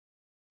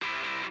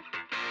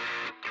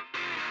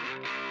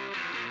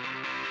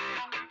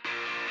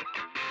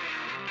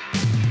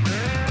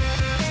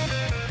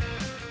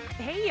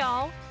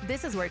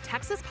This is where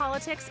Texas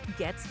politics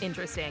gets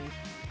interesting.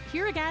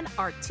 Here again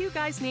are two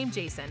guys named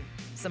Jason,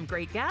 some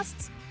great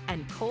guests,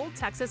 and cold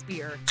Texas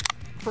beer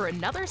for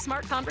another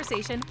smart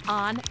conversation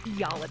on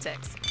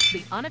Y'all-itics,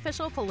 the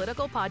unofficial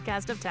political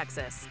podcast of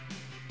Texas.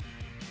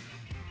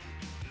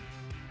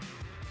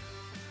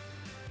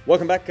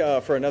 Welcome back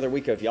for another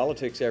week of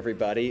Y'all-itics,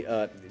 everybody.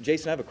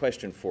 Jason, I have a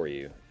question for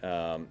you.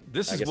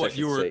 This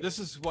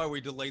is why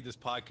we delayed this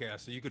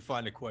podcast, so you could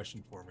find a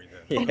question for me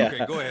then. Yeah.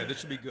 Okay, go ahead.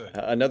 This should be good.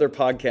 Another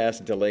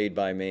podcast delayed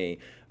by me.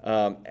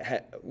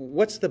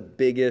 What's the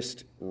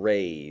biggest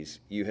raise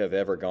you have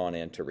ever gone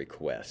in to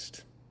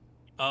request?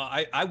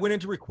 I went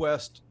into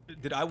request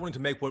that I wanted to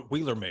make what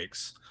Wheeler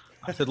makes.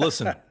 I said,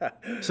 listen,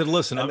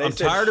 I'm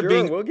tired of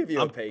being. We'll give you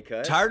a pay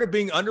cut. Tired of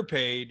being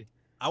underpaid.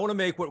 I want to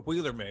make what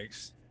Wheeler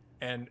makes.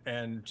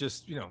 And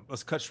just,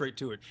 let's cut straight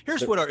to it. Here's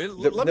The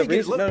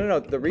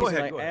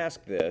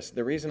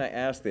reason I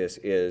ask this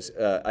is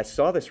I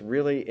saw this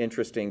really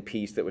interesting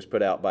piece that was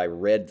put out by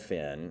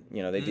Redfin.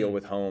 They deal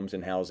with homes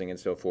and housing and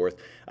so forth.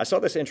 I saw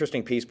this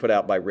interesting piece put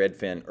out by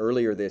Redfin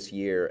earlier this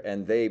year,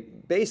 and they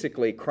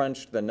basically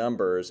crunched the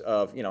numbers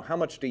of, how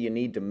much do you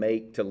need to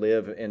make to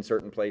live in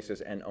certain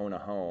places and own a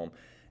home.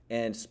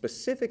 And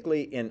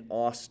specifically in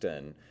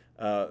Austin,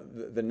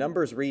 the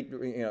numbers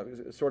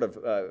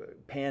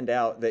panned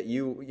out that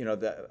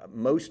that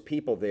most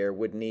people there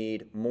would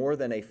need more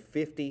than a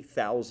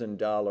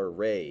 $50,000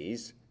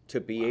 raise to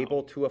be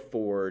able to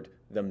afford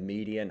the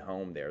median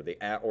home there,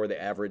 or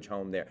the average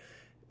home there.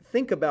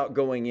 Think about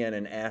going in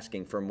and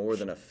asking for more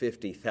than a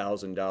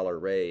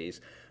 $50,000 raise.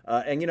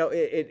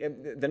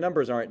 The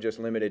numbers aren't just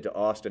limited to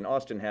Austin.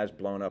 Austin has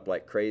blown up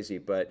like crazy,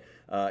 but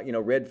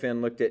Redfin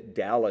looked at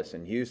Dallas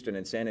and Houston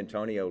and San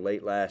Antonio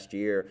late last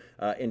year.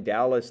 In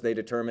Dallas, they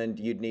determined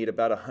you'd need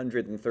about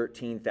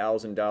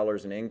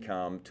 $113,000 in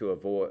income to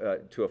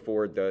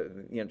afford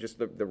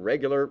the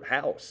regular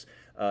house.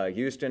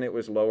 Houston, it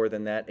was lower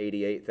than that,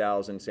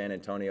 $88,000. San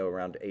Antonio,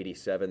 around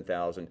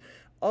 $87,000.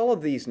 All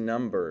of these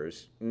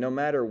numbers, no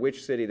matter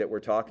which city that we're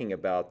talking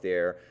about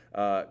there,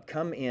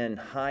 come in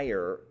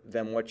higher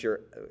than what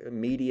your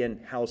median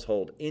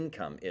household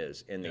income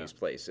is in these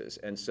places.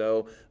 And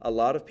so a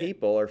lot of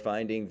people are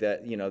finding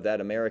that, that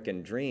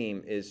American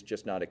dream is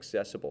just not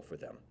accessible for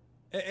them.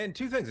 And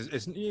two things,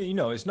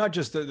 it's not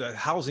just the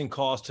housing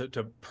cost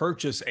to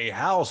purchase a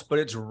house, but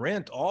it's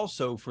rent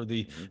also for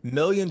the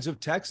millions of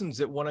Texans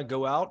that want to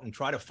go out and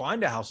try to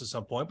find a house at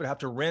some point, but have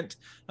to rent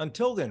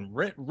until then.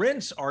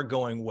 Rents are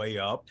going way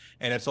up,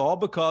 and it's all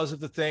because of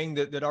the thing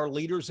that our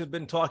leaders have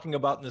been talking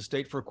about in the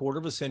state for a quarter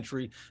of a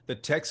century, the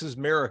Texas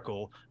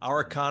miracle. Our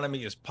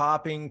economy is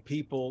popping.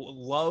 People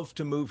love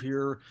to move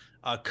here.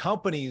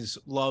 Companies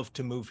love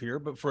to move here,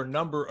 but for a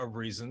number of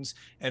reasons,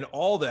 and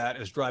all that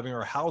is driving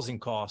our housing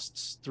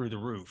costs through the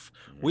roof.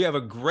 We have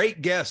a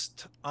great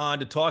guest on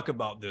to talk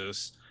about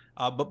this,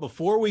 but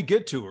before we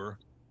get to her,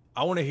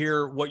 I want to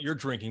hear what you're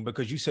drinking,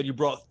 because you said you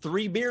brought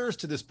 3 beers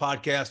to this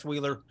podcast,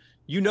 Wheeler.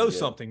 You know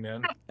something,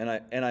 man. And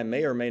I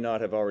may or may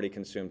not have already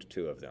consumed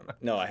 2 of them.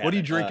 No, I haven't. What are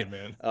you drinking,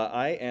 man?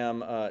 I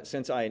am,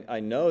 since I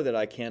know that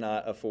I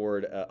cannot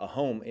afford a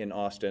home in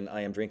Austin,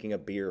 I am drinking a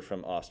beer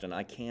from Austin.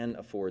 I can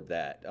afford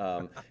that.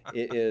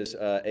 It is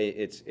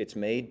it's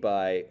made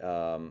by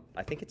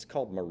I think it's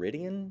called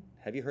Meridian.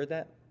 Have you heard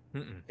that?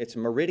 Mm-mm. It's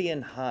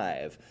Meridian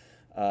Hive.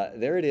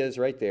 There it is,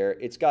 right there.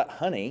 It's got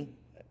honey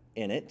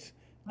in it,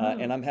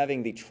 and I'm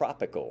having the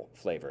tropical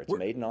flavor. It's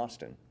made in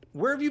Austin.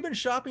 Where have you been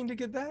shopping to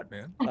get that,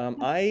 man?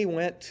 I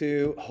went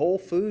to Whole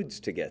Foods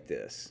to get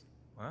this.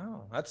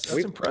 Wow, that's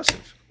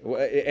impressive.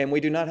 And we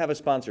do not have a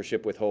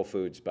sponsorship with Whole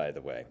Foods, by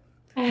the way.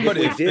 But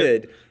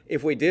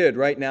if we did,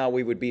 right now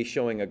we would be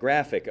showing a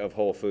graphic of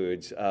Whole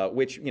Foods,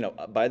 which,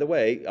 by the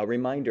way, a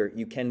reminder,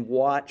 you can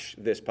watch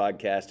this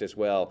podcast as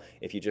well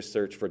if you just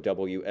search for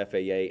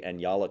WFAA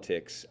and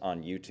Y'all-itics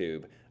on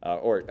YouTube,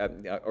 or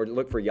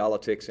look for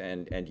Y'all-itics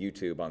and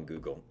YouTube on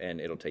Google,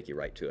 and it'll take you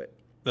right to it.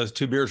 Those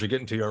 2 beers are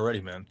getting to you already,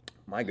 man.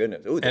 My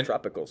goodness. Ooh, the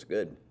Tropical's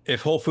good.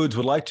 If Whole Foods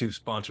would like to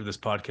sponsor this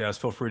podcast,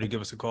 feel free to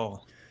give us a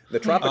call. The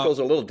Tropical's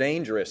a little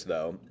dangerous,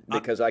 though,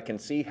 because I can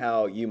see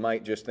how you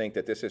might just think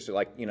that this is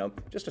like,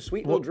 just a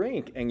sweet little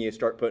drink, and you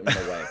start putting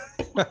them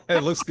away.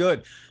 It looks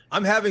good.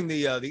 I'm having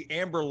the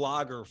Amber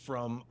Lager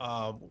from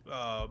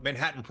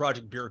Manhattan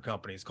Project Beer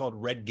Company. It's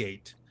called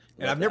Redgate.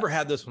 And I've never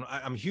had this one.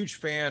 I'm a huge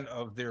fan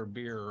of their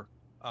beer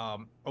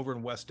over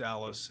in West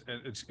Dallas.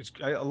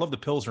 I love the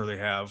Pilsner they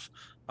have,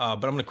 but I'm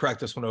going to crack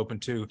this one open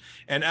too.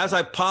 And as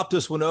I pop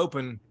this one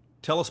open,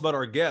 tell us about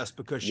our guest,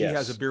 because she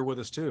has a beer with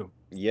us too.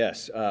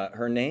 Yes.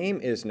 Her name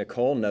is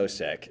Nicole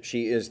Nosek.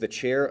 She is the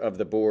chair of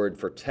the board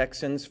for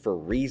Texans for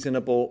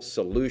Reasonable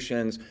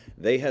Solutions.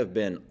 They have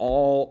been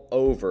all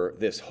over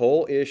this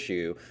whole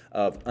issue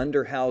of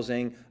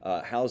underhousing,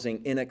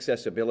 housing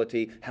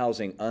inaccessibility,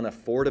 housing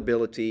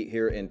unaffordability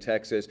here in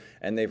Texas,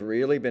 and they've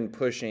really been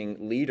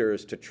pushing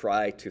leaders to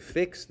try to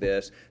fix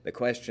this. The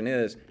question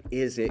is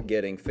it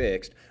getting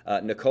fixed?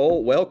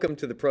 Nicole, welcome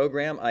to the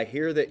program. I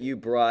hear that you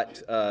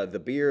brought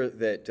the beer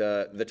that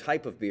the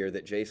type of beer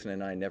that Jason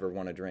and I never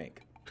want to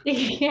drink.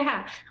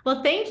 Yeah.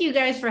 Well, thank you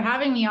guys for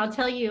having me. I'll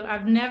tell you,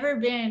 I've never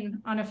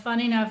been on a fun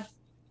enough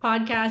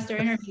podcast or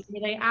interview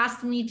where they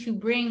asked me to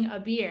bring a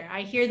beer.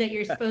 I hear that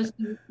you're supposed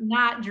to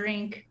not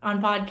drink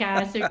on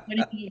podcasts or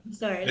anything of the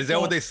sort. Is that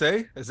what they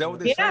say? Is that what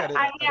they say? Yeah,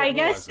 I I didn't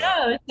guess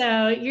realize that.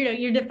 so. So,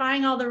 you're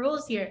defying all the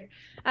rules here.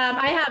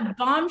 I have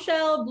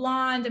Bombshell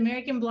Blonde,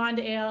 American Blonde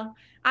Ale.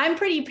 I'm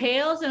pretty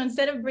pale, so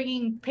instead of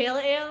bringing pale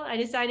ale, I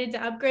decided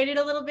to upgrade it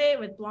a little bit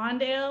with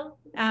blonde ale.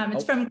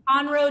 It's from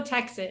Conroe,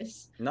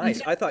 Texas.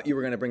 Nice. I thought you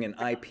were going to bring an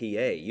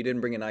IPA. You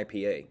didn't bring an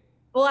IPA.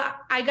 Well,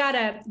 I got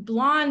a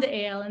blonde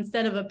ale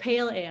instead of a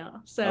pale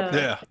ale, so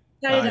Yeah, I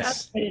decided to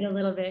nice. upgrade it a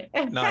little bit.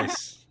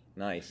 Nice.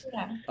 Nice.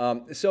 Yeah.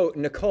 So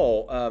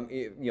Nicole,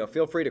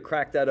 feel free to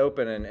crack that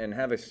open and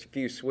have a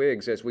few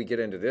swigs as we get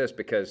into this,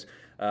 because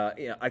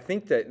I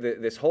think that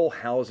this whole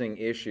housing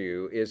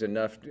issue is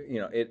enough.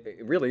 It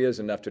really is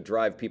enough to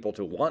drive people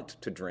to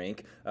want to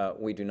drink.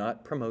 We do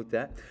not promote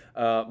that,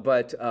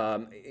 but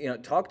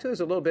talk to us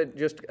a little bit,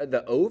 just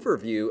the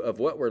overview of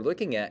what we're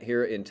looking at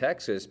here in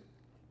Texas.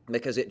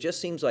 Because it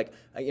just seems like,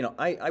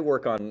 I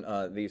work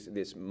on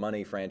this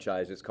money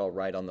franchise. It's called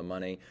Right on the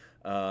Money,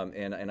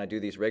 and I do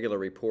these regular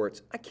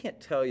reports. I can't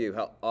tell you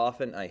how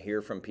often I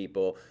hear from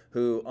people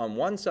who, on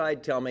one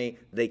side, tell me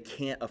they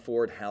can't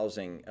afford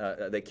housing,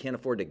 they can't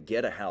afford to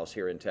get a house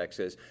here in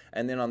Texas,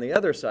 and then on the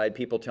other side,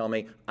 people tell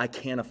me I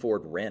can't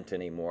afford rent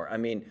anymore. I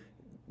mean,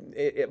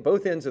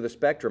 both ends of the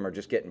spectrum are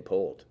just getting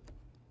pulled.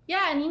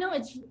 Yeah, and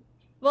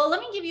well,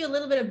 let me give you a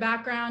little bit of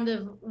background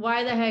of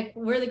why the heck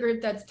we're the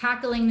group that's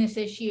tackling this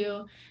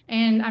issue.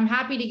 And I'm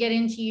happy to get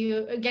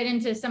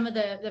into some of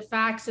the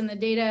facts and the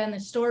data and the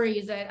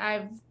stories that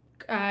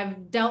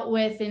I've dealt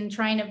with in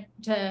trying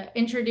to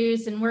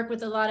introduce and work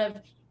with a lot of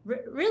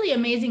really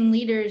amazing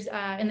leaders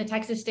in the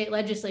Texas state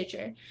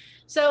legislature.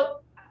 So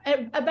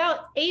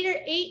about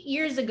 8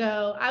 years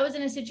ago, I was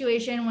in a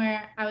situation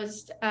where I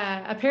was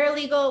a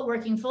paralegal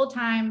working full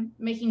time,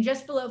 making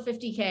just below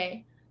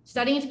 50K,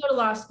 studying to go to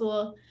law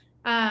school,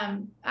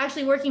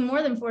 actually working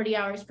more than 40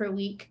 hours per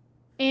week.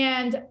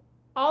 And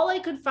all I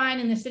could find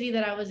in the city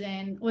that I was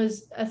in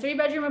was a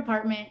 3-bedroom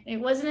apartment. It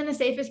wasn't in the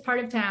safest part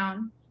of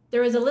town.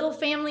 There was a little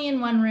family in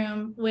one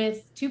room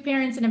with 2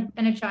 parents and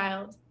a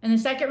child. In the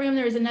second room,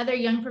 there was another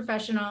young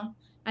professional.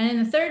 And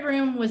in the third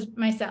room was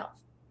myself.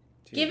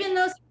 Jeez. Given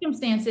those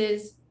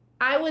circumstances,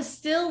 I was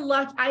still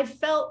lucky. I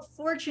felt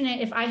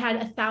fortunate if I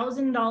had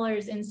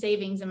 $1,000 in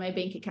savings in my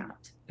bank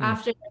account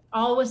after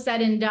all was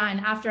said and done,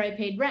 after I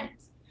paid rent.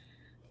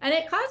 And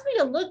it caused me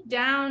to look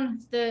down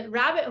the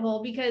rabbit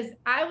hole, because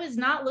I was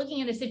not looking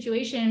at a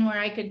situation where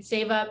I could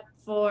save up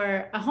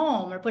for a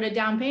home or put a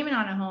down payment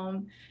on a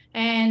home.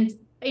 And,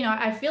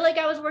 I feel like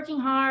I was working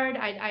hard.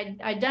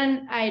 I'd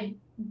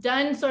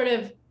done sort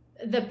of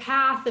the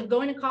path of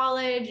going to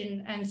college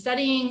and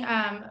studying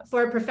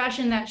for a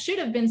profession that should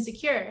have been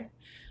secure.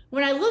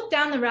 When I looked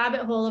down the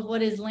rabbit hole of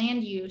what is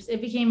land use,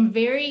 it became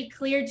very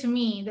clear to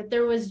me that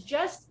there was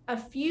just a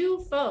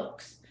few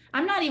folks,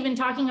 I'm not even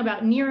talking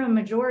about near a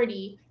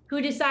majority, who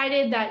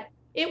decided that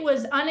it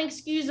was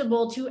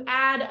unexcusable to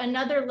add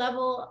another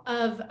level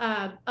of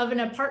an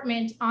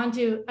apartment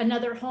onto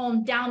another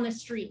home down the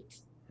street,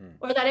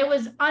 or that it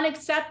was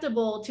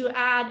unacceptable to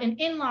add an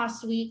in-law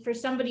suite for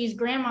somebody's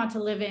grandma to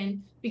live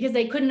in because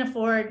they couldn't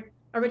afford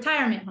a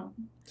retirement home.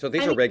 So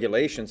these are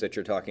regulations that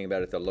you're talking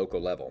about at the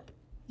local level.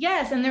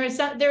 Yes, and there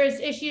is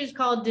issues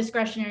called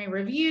discretionary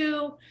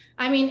review.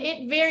 I mean,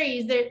 it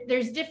varies.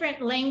 There's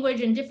different language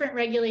and different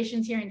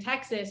regulations here in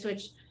Texas,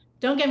 which,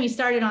 don't get me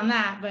started on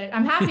that, but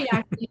I'm happy to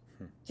actually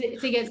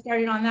to get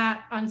started on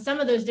that, on some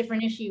of those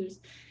different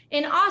issues.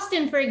 In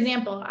Austin, for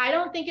example, I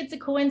don't think it's a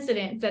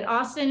coincidence that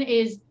Austin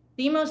is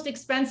the most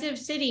expensive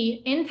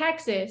city in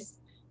Texas.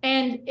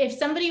 And if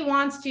somebody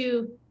wants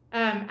to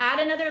add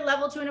another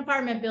level to an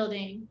apartment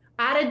building,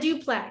 add a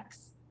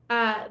duplex,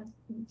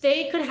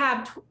 they could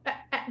have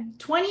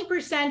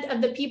 20%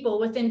 of the people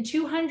within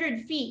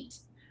 200 feet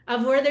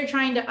of where they're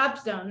trying to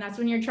upzone, that's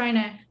when you're trying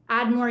to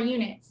add more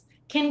units,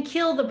 can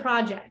kill the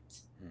project.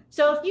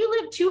 So if you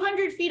live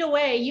 200 feet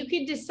away, you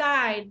could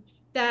decide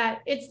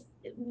that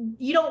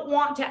you don't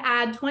want to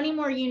add 20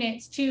 more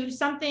units to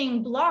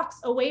something blocks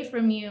away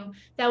from you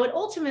that would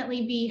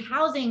ultimately be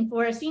housing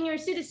for a senior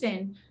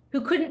citizen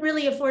who couldn't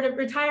really afford a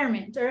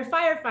retirement, or a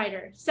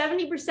firefighter.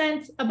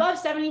 Above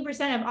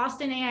 70% of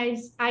Austin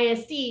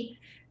ISD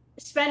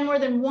spend more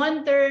than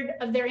 1/3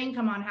 of their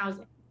income on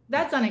housing.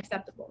 That's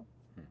unacceptable.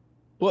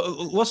 Well,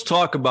 let's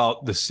talk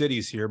about the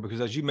cities here, because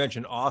as you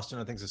mentioned, Austin,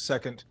 I think, is the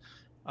second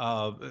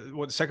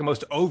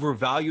most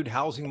overvalued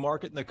housing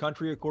market in the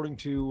country, according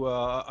to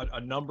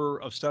a number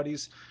of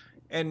studies.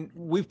 And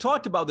we've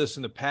talked about this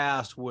in the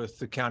past with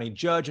the county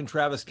judge in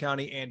Travis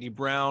County, Andy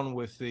Brown,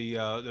 with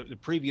the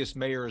previous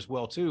mayor as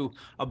well, too,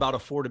 about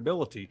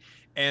affordability.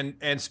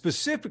 And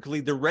specifically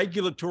the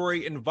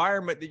regulatory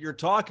environment that you're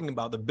talking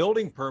about, the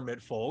building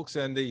permit folks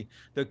and the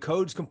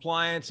codes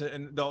compliance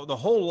and the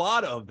whole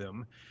lot of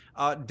them.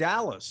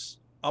 Dallas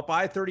up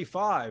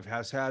I-35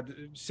 has had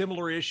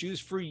similar issues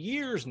for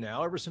years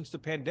now, ever since the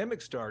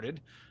pandemic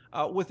started,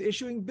 with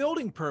issuing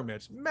building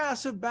permits.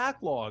 Massive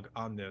backlog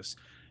on this.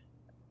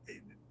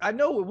 I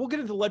know we'll get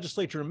into the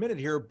legislature in a minute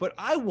here, but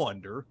I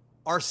wonder,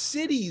 are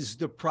cities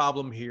the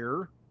problem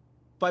here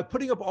by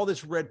putting up all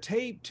this red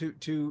tape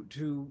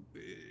to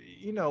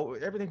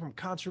everything from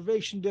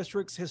conservation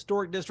districts,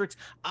 historic districts?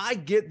 I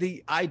get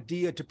the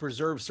idea to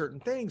preserve certain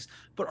things,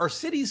 but are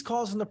cities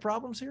causing the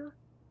problems here?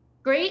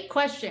 Great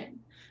question.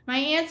 My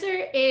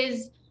answer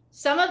is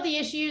some of the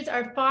issues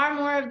are far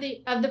more of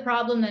the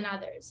problem than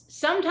others.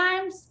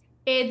 Sometimes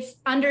it's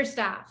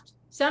understaffed.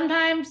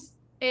 Sometimes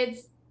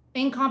it's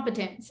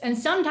incompetence. And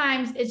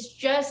sometimes it's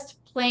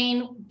just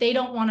plain they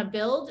don't want to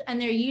build, and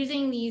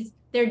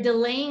they're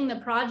delaying the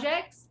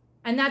projects.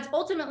 And that's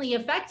ultimately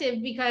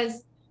effective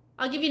because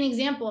I'll give you an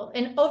example.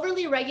 In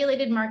overly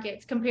regulated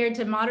markets compared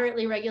to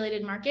moderately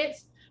regulated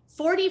markets,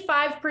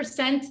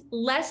 45%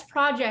 less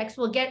projects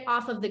will get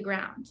off of the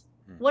ground.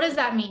 What does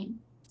that mean?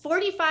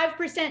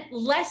 45%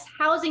 less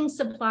housing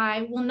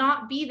supply will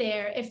not be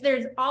there if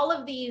there's all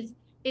of these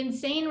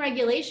insane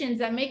regulations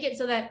that make it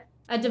so that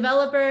a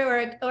developer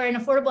or an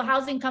affordable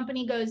housing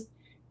company goes,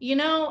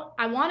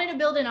 I wanted to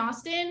build in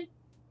Austin,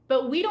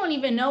 but we don't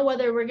even know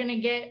whether we're going to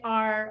get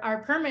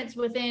our permits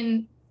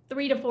within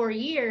 3 to 4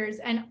 years,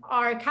 and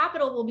our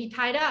capital will be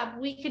tied up.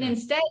 We can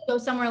instead go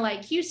somewhere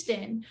like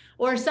Houston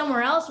or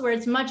somewhere else where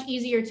it's much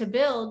easier to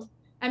build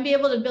and be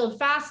able to build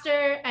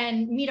faster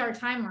and meet our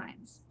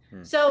timelines.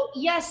 So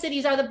yes,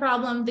 cities are the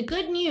problem. The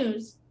good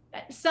news,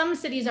 some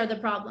cities are the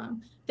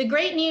problem. The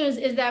great news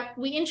is that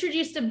we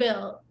introduced a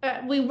bill.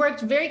 We worked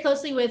very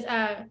closely with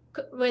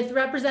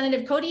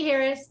Representative Cody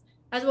Harris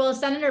as well as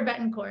Senator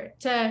Betancourt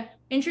to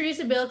introduce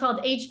a bill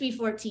called HB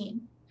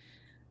 14.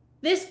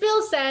 This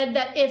bill said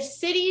that if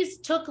cities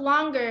took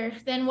longer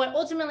than what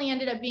ultimately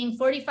ended up being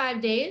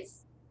 45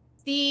 days,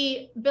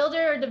 the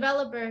builder or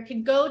developer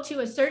could go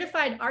to a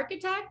certified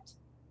architect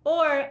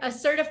or a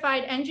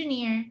certified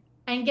engineer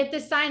and get the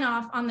sign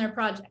off on their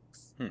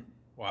projects.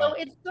 Wow. So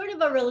it's sort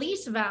of a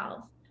release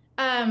valve.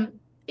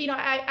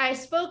 I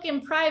spoke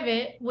in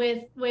private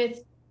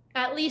with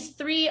at least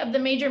 3 of the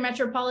major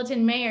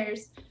metropolitan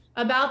mayors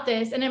about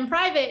this. And in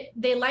private,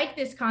 they like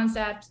this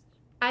concept.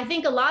 I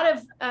think a lot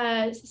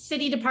of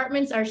city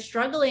departments are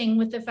struggling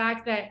with the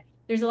fact that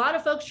there's a lot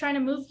of folks trying to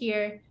move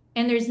here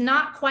and there's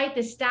not quite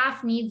the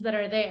staff needs that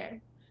are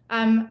there.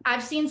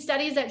 I've seen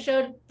studies that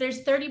showed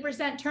there's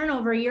 30%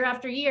 turnover year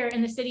after year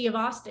in the city of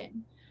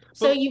Austin.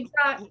 So Well, you've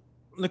got...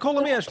 Nicole,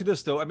 let me ask you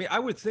this, though. I mean, I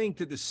would think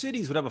that the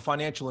cities would have a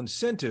financial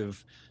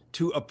incentive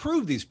to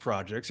approve these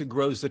projects. It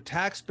grows the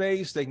tax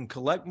base. They can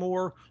collect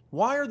more.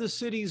 Why are the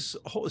cities,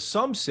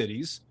 some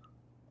cities,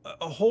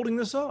 holding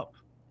this up?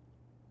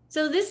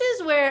 So this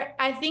is where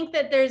I think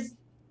that there's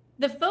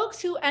the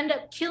folks who end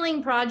up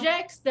killing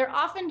projects. They're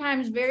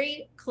oftentimes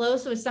very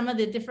close with some of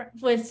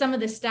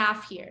the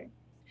staff here.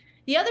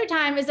 The other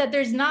time is that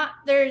there's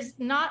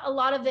not a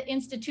lot of the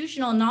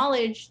institutional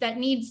knowledge that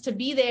needs to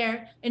be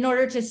there in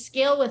order to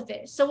scale with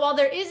this. So while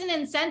there is an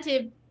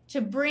incentive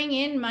to bring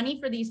in money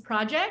for these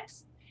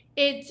projects,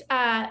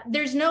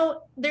 there's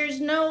no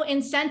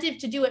incentive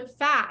to do it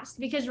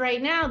fast, because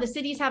right now the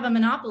cities have a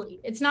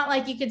monopoly. It's not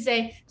like you could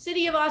say,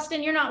 City of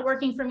Austin, you're not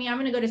working for me. I'm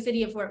going to go to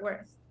City of Fort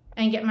Worth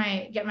and get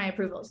my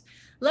approvals.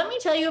 Let me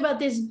tell you about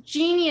this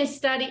genius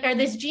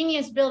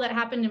bill that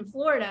happened in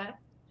Florida.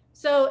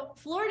 So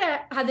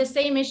Florida had the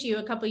same issue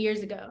a couple of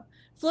years ago.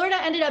 Florida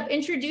ended up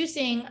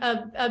introducing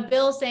a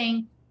bill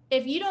saying,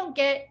 if you don't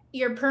get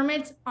your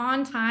permits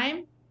on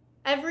time,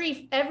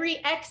 every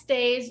X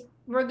days,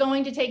 we're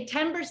going to take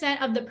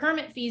 10% of the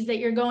permit fees that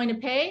you're going to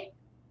pay,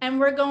 and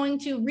we're going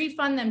to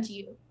refund them to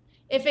you.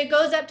 If it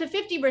goes up to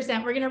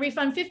 50%, we're going to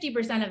refund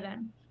 50% of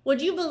them. Would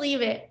you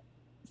believe it?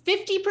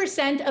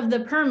 50% of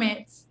the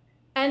permits,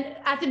 and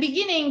at the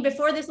beginning,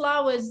 before this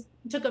law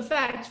took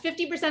effect,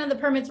 50% of the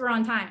permits were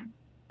on time.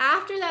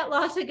 After that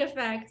law took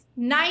effect,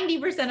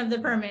 90% of the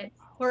permits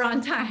were on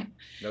time.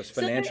 Those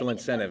financial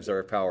incentives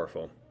are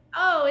powerful.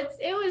 Oh,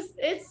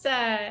 it's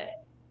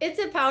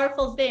a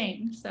powerful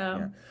thing.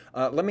 So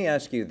let me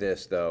ask you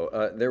this,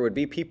 though. There would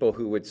be people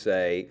who would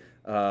say,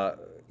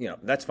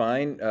 that's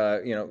fine.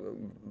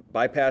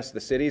 Bypass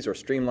the cities or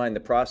streamline the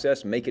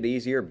process, make it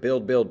easier,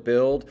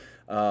 build.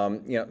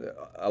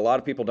 A lot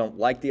of people don't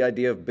like the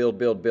idea of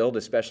build,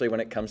 especially when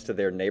it comes to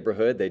their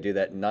neighborhood. They do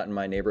that not in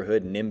my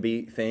neighborhood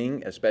NIMBY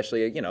thing,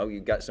 especially,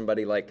 you've got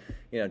somebody like,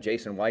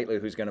 Jason Whiteley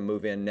who's going to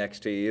move in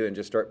next to you and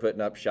just start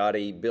putting up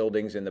shoddy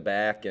buildings in the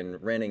back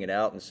and renting it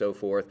out and so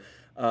forth.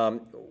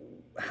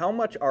 How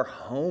much are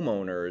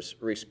homeowners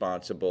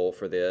responsible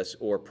for this,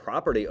 or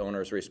property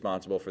owners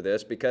responsible for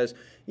this? Because,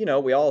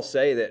 we all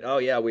say that, oh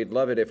yeah, we'd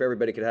love it if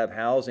everybody could have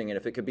housing and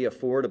if it could be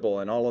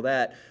affordable and all of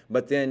that.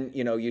 But then,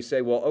 you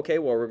say, well, okay,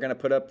 we're going to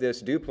put up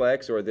this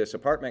duplex or this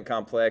apartment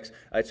complex.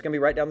 It's going to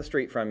be right down the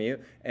street from you,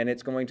 and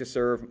it's going to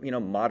serve,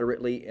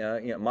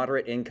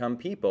 moderate income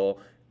people.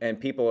 And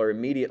people are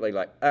immediately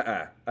like,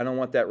 I don't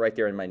want that right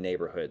there in my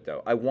neighborhood,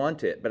 though. I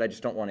want it, but I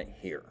just don't want it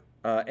here.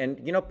 And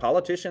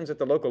politicians at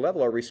the local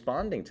level are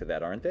responding to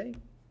that, aren't they?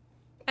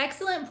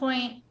 Excellent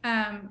point.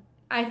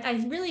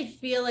 I really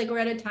feel like we're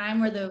at a time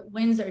where the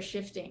winds are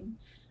shifting.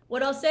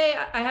 What I'll say,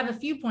 I have a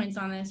few points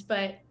on this,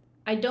 but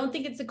I don't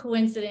think it's a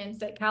coincidence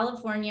that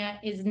California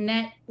is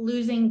net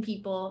losing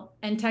people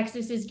and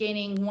Texas is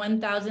gaining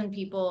 1,000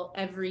 people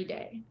every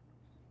day.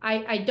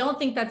 I don't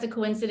think that's a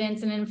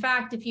coincidence. And in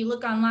fact, if you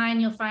look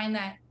online, you'll find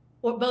that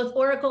both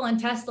Oracle and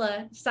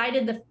Tesla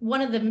cited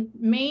one of the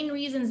main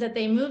reasons that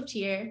they moved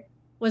here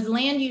was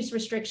land use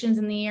restrictions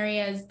in the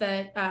areas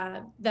that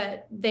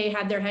they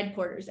had their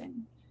headquarters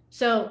in.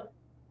 So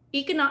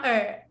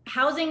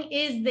housing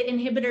is the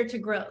inhibitor to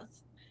growth.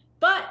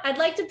 But I'd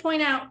like to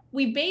point out,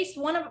 we based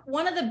one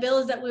of the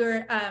bills that we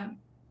were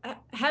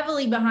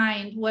heavily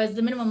behind was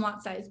the minimum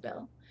lot size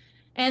bill.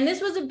 And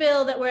this was a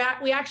bill that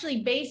we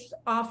actually based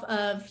off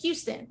of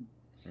Houston.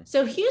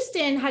 So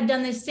Houston had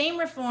done this same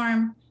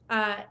reform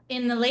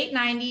in the late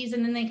 90s,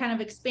 and then they kind of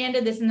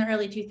expanded this in the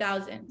early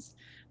 2000s.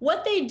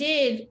 What they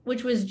did,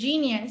 which was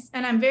genius,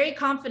 and I'm very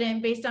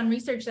confident based on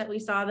research that we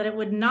saw that it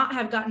would not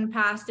have gotten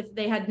passed if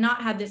they had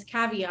not had this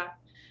caveat,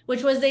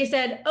 which was they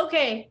said,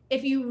 okay,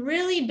 if you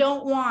really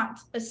don't want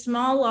a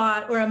small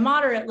lot or a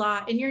moderate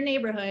lot in your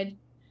neighborhood,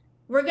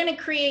 we're going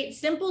to create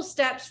simple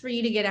steps for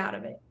you to get out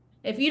of it.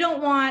 If you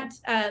don't want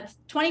a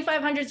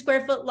 2,500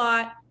 square foot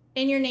lot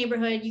in your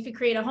neighborhood, you could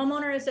create a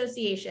homeowner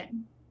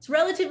association. It's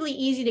relatively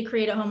easy to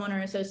create a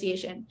homeowner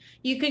association.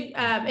 You could,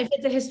 if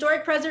it's a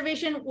historic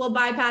preservation, we'll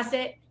bypass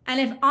it. And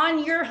if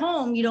on your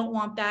home you don't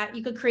want that,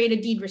 you could create a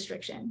deed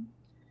restriction.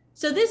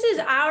 So this is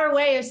our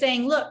way of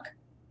saying, look,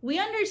 we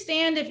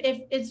understand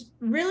if it's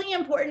really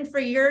important for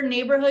your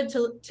neighborhood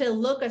to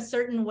look a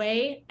certain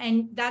way,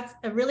 and that's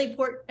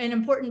an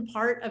important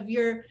part of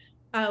your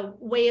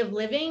way of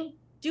living,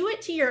 do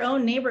it to your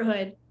own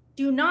neighborhood.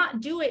 Do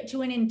not do it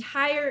to an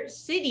entire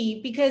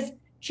city, because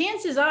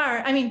chances are,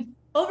 I mean,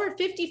 over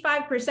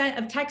 55%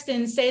 of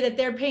Texans say that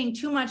they're paying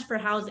too much for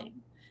housing.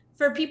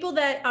 For people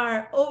that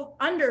are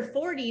under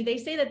 40, they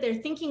say that they're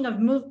thinking of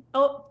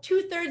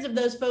 2/3 of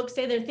those folks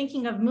say they're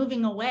thinking of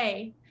moving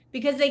away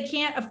because they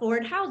can't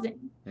afford housing.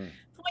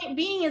 Point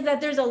being is that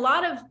there's a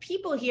lot of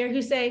people here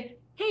who say,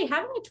 hey,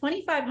 having a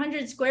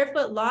 2,500 square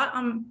foot lot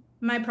on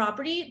my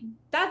property,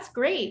 that's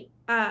great.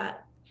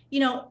 You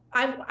know,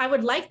 I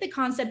would like the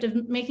concept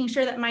of making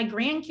sure that my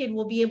grandkid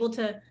will be able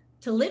to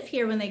live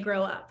here when they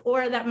grow up,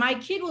 or that my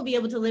kid will be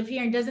able to live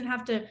here and doesn't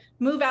have to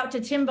move out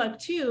to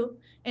Timbuktu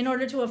in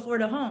order to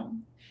afford a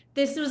home.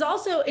 This was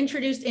also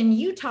introduced in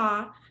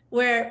Utah,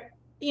 where,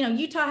 you know,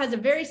 Utah has a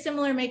very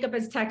similar makeup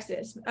as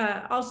Texas,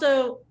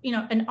 also, you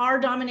know, an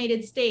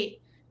R-dominated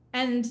state.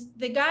 And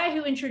the guy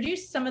who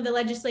introduced some of the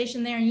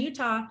legislation there in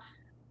Utah,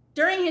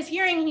 during his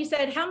hearing, he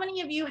said, how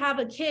many of you have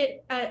a kid,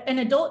 an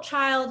adult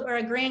child or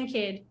a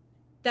grandkid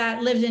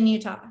that lives in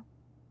Utah?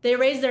 They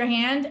raised their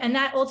hand, and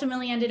that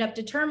ultimately ended up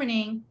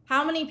determining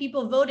how many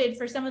people voted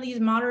for some of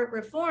these moderate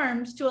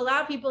reforms to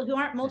allow people who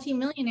aren't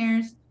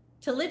multimillionaires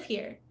to live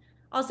here.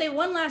 I'll say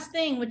one last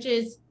thing, which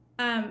is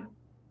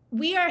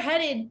we are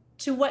headed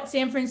to where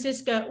San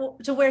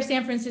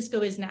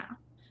Francisco is now.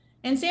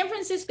 In San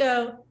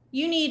Francisco,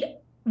 you need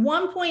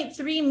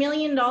 $1.3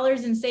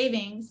 million in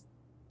savings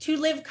to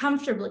live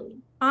comfortably.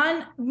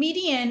 On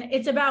median,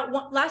 it's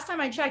about, last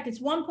time I checked, it's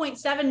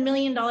 $1.7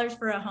 million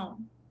for a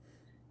home.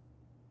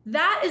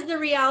 That is the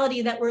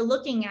reality that we're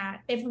looking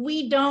at if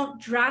we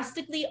don't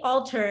drastically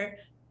alter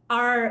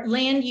our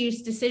land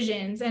use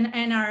decisions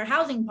and our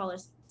housing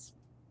policies.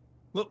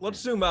 Let's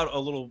zoom out a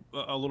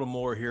little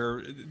more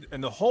here.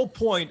 And the whole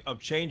point of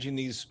changing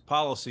these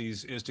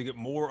policies is to get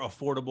more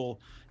affordable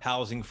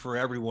housing for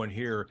everyone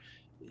here.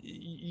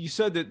 You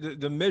said that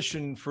the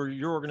mission for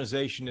your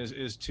organization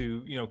is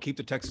to, you know, keep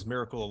the Texas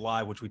Miracle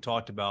alive, which we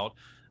talked about,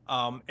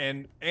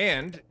 and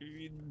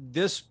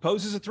this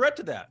poses a threat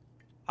to that.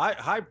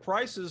 High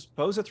prices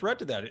pose a threat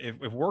to that.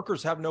 If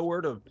workers have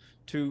nowhere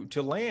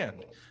to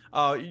land,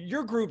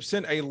 your group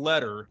sent a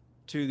letter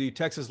to the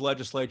Texas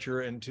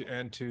legislature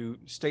and to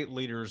state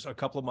leaders a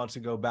couple of months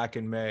ago, back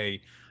in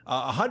May.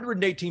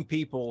 118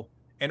 people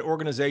and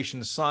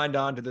organizations signed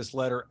on to this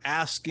letter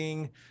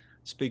asking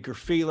Speaker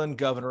Phelan,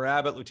 Governor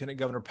Abbott, Lieutenant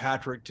Governor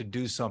Patrick to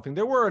do something.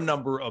 There were a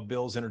number of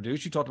bills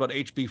introduced. You talked about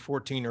HB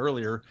 14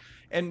 earlier,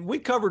 and we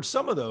covered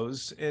some of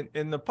those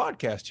in the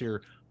podcast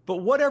here. But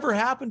whatever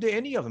happened to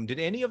any of them? Did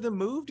any of them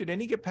move? Did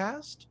any get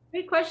passed?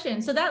 Great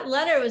question. So that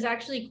letter was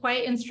actually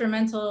quite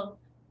instrumental.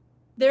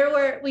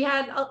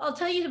 I'll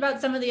tell you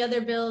about some of the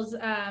other bills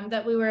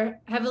that we were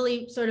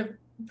heavily sort of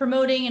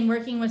promoting and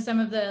working with some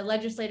of the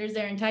legislators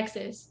there in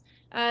Texas.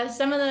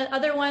 Some of the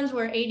other ones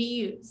were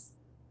ADUs,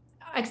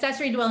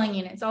 accessory dwelling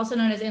units, also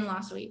known as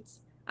in-law suites.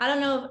 I don't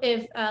know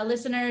if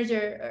listeners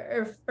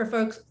or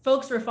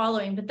folks were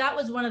following, but that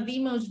was one of the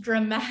most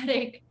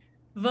dramatic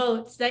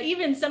votes that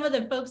even some of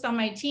the folks on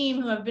my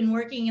team who have been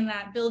working in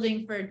that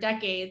building for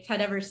decades had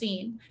ever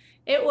seen.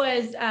 It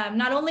was,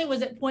 not only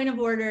was it point of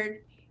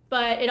order,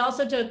 but it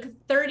also took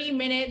 30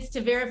 minutes to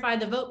verify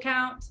the vote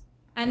count.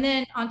 And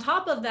then on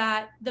top of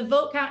that, the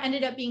vote count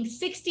ended up being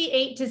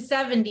 68 to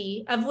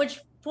 70, of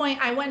which point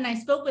I went and I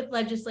spoke with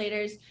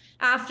legislators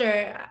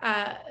after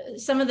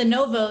some of the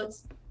no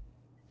votes.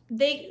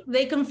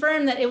 they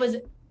confirmed that it was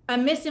a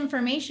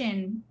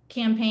misinformation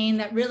campaign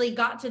that really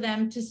got to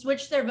them to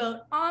switch their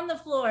vote on the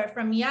floor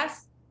from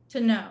yes to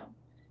no.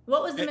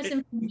 What was the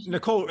misinformation?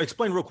 Nicole,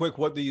 explain real quick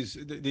what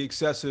the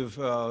excessive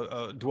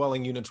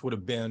dwelling units would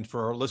have been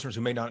for our listeners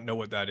who may not know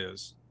what that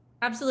is.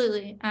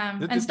 Absolutely.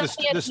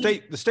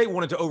 The state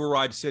wanted to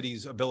override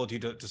cities' ability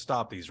to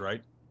stop these,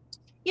 right?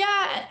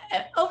 Yeah,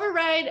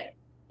 override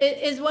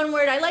is one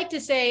word. I like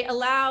to say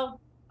allow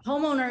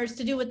homeowners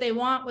to do what they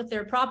want with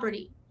their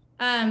property.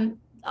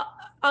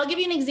 I'll give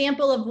you an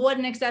example of what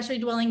an accessory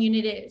dwelling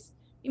unit is.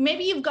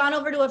 Maybe you've gone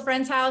over to a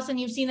friend's house and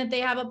you've seen that they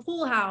have a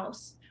pool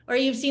house, or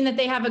you've seen that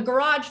they have a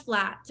garage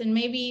flat, and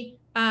maybe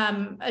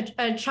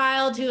a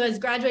child who has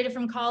graduated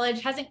from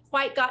college hasn't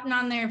quite gotten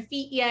on their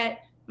feet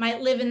yet,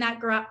 might live in that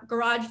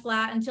garage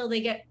flat until they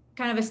get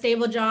kind of a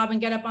stable job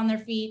and get up on their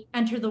feet,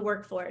 enter the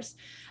workforce.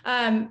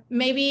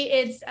 Maybe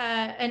it's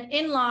an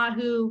in-law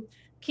who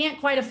can't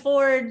quite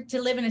afford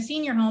to live in a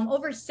senior home.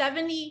 Over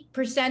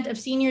 70% of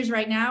seniors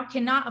right now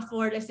cannot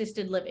afford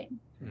assisted living.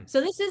 So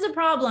this is a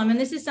problem, and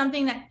this is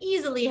something that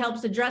easily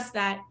helps address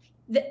that.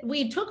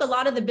 We took a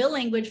lot of the bill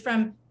language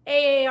from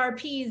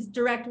AARP's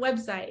direct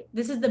website.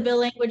 This is the bill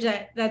language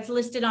that's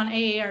listed on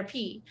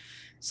AARP.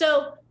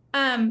 So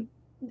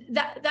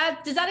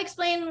that does that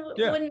explain?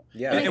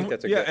 Yeah, I think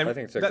that's a good. I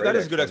think it's a great that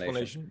is a good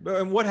explanation.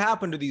 And what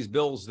happened to these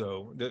bills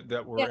though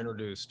that were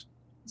introduced?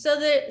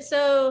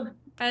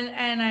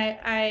 And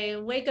I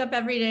wake up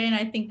every day and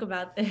I think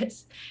about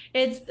this.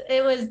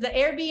 It was the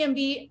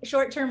Airbnb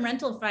short-term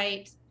rental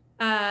fight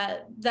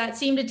that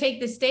seemed to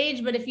take the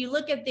stage. But if you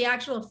look at the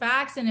actual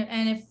facts, and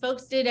if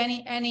folks did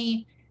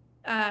any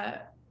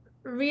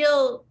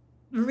real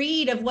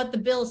read of what the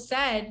bill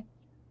said,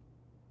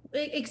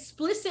 it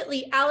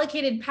explicitly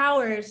allocated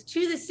powers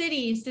to the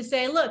cities to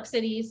say, look,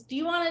 cities, do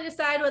you want to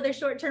decide whether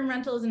short-term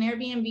rentals and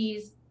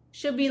Airbnbs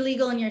should be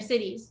legal in your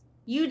cities?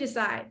 You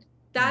decide.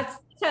 This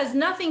has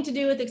nothing to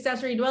do with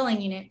accessory dwelling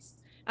units.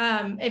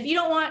 If you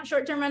don't want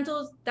short-term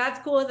rentals, that's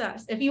cool with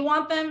us. If you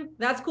want them,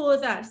 that's cool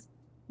with us.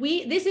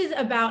 This is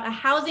about a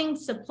housing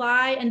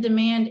supply and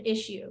demand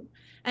issue.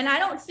 And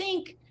I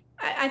think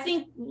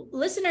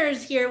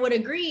listeners here would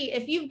agree,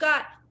 if you've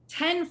got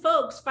 10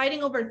 folks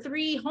fighting over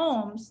 3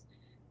 homes,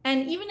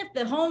 and even if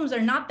the homes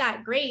are not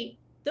that great,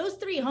 those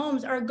 3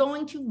 homes are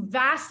going to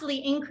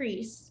vastly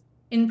increase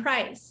in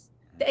price.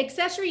 The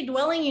accessory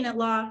dwelling unit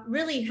law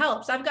really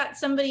helps. I've got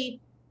somebody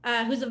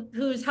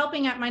who's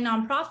helping at my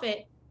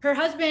nonprofit. Her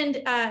husband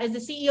is the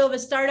CEO of a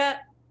startup,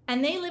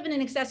 and they live in an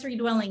accessory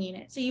dwelling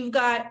unit. So you've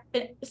got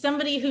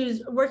somebody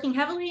who's working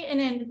heavily in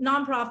a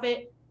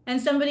nonprofit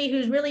and somebody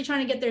who's really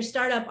trying to get their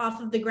startup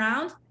off of the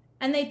ground.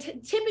 And they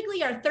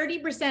typically are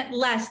 30%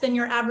 less than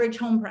your average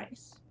home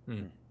price.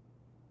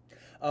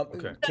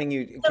 Okay. Can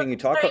you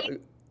talk?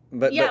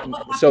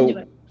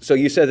 So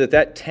you said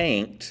that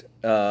tanked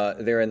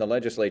there in the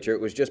legislature.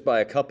 It was just by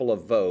a couple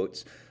of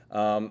votes.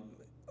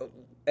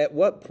 At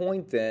what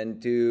point then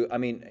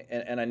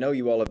and I know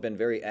you all have been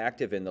very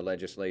active in the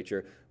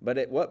legislature, but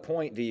at what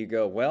point do you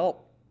go,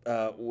 well,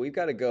 we've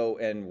got to go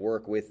and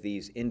work with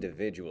these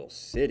individual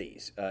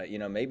cities?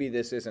 Maybe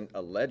this isn't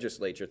a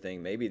legislature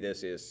thing. Maybe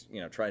this is,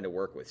 trying to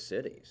work with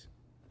cities.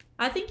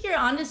 I think you're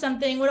onto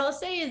something. What I'll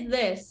say is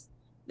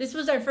this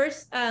was our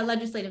first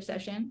legislative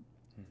session.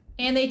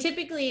 And they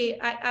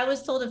typically, I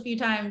was told a few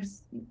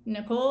times,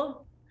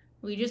 Nicole,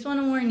 we just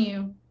want to warn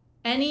you,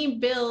 any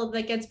bill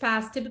that gets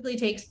passed typically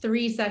takes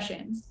 3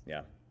 sessions.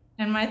 Yeah.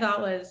 And my thought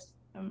was,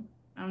 I'm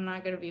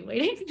not going to be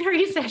waiting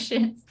 3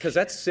 sessions. Because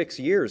that's 6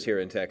 years here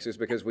in Texas,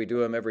 because we do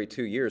them every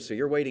 2 years. So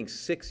you're waiting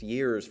 6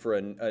 years for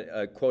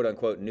a quote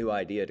unquote new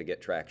idea to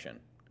get traction.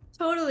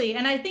 Totally.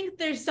 And I think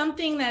there's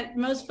something that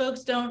most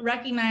folks don't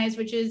recognize,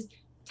 which is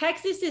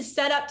Texas is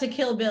set up to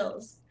kill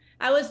bills.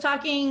 I was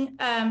talking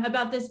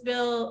about this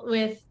bill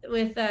with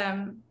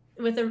a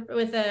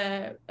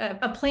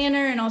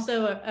planner and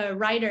also a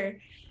writer.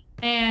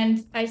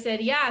 And I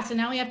said, yeah, so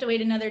now we have to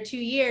wait another 2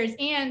 years.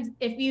 And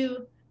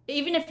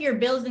even if your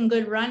bill's in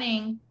good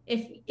running,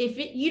 if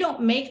you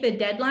don't make the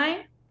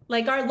deadline,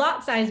 like our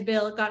lot size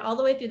bill got all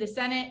the way through the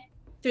Senate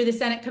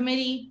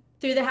committee,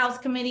 through the House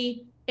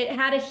committee. It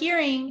had a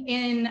hearing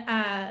in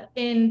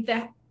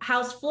the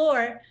House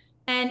floor,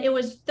 and it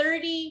was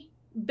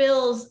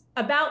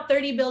about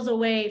 30 bills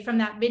away from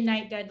that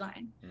midnight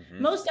deadline.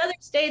 Mm-hmm. Most other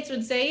states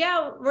would say,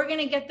 yeah, we're going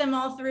to get them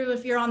all through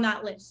if you're on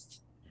that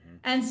list. Mm-hmm.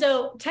 And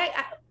so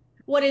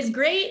what is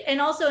great, and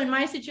also in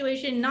my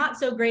situation, not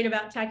so great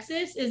about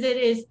Texas, is it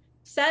is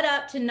set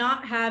up to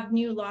not have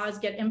new laws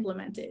get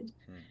implemented.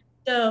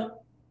 So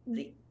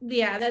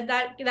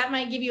that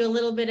might give you a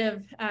little bit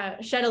of,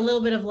 shed a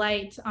little bit of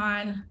light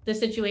on the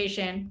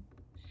situation.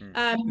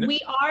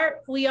 We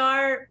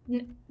are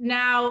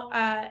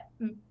now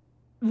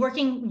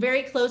working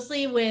very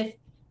closely with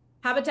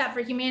Habitat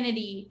for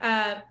Humanity,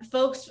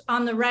 folks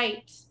on the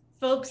right,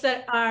 folks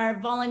that are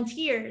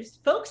volunteers,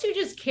 folks who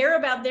just care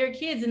about their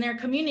kids and their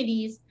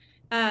communities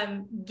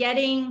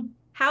getting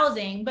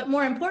housing. But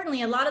more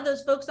importantly, a lot of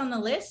those folks on the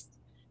list,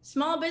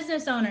 small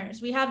business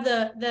owners. We have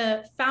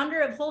the founder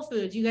of Whole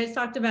Foods. You guys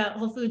talked about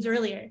Whole Foods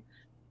earlier.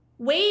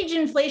 wage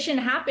inflation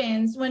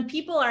happens when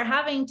people are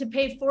having to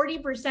pay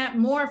 40%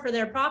 more for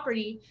their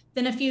property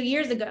than a few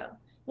years ago.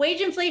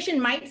 Wage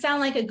inflation might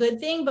sound like a good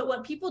thing, but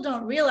what people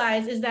don't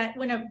realize is that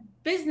when a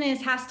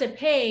business has to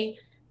pay,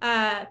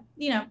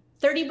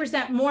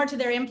 30% more to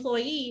their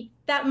employee,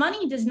 that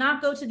money does not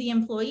go to the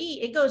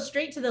employee. It goes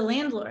straight to the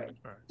landlord.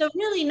 Right. So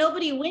really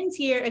nobody wins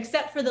here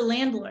except for the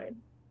landlord.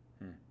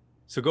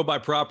 So go buy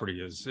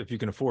property if you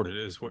can afford it,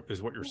 is what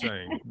you're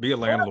saying. Be a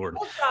landlord.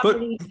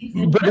 But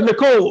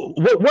Nicole,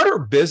 what are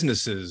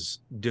businesses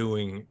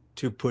doing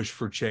to push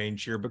for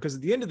change here? Because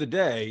at the end of the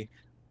day,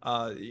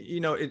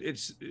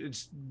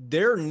 it's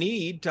their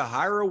need to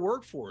hire a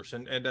workforce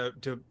and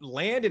to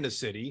land in a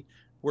city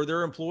where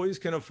their employees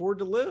can afford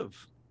to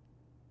live.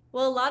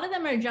 Well, a lot of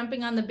them are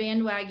jumping on the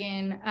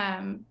bandwagon,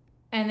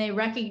 and they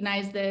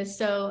recognize this.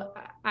 So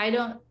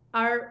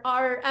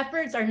our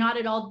efforts are not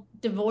at all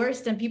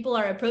divorced, and people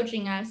are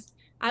approaching us.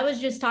 I was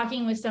just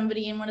talking with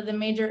somebody in one of the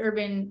major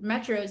urban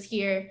metros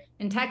here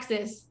in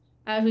Texas,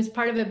 who's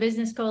part of a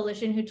business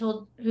coalition, who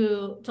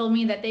told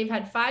me that they've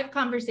had 5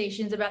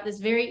 conversations about this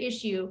very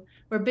issue,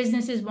 where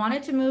businesses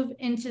wanted to move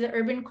into the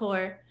urban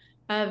core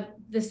of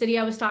the city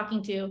I was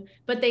talking to,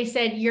 but they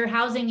said your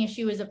housing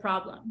issue is a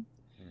problem.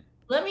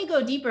 Let me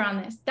go deeper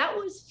on this. That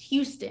was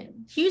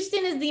Houston.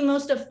 Houston is the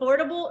most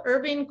affordable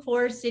urban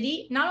core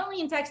city, not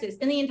only in Texas,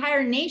 in the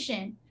entire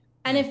nation.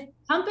 And if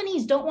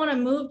companies don't want to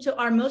move to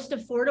our most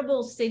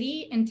affordable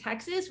city in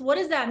Texas, what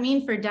does that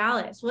mean for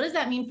Dallas? What does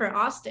that mean for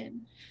Austin?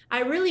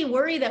 I really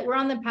worry that we're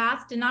on the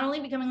path to not only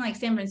becoming like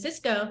San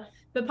Francisco,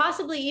 but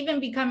possibly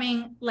even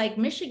becoming like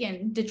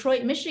Michigan,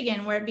 Detroit,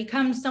 Michigan, where it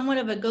becomes somewhat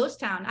of a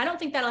ghost town. I don't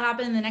think that'll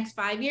happen in the next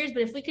 5 years,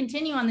 but if we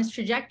continue on this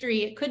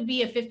trajectory, it could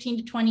be a 15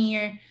 to 20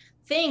 year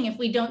thing if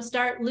we don't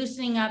start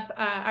loosening up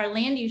our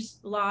land use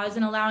laws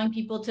and allowing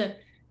people to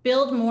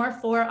build more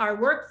for our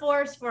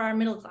workforce, for our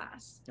middle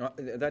class.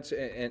 That's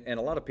and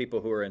a lot of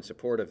people who are in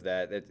support of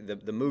that.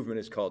 The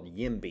movement is called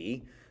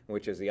YIMBY,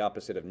 which is the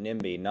opposite of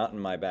NIMBY. Not in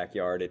my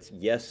backyard. It's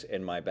yes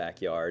in my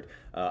backyard.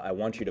 I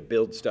want you to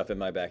build stuff in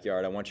my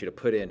backyard. I want you to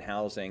put in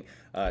housing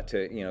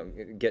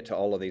to get to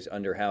all of these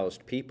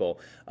underhoused people.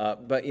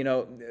 But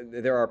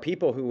there are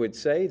people who would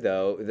say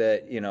though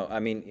that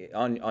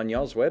on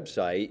y'all's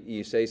website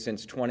you say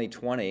since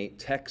 2020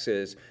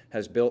 Texas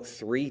has built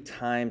 3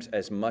 times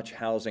as much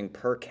housing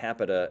per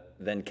capita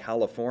than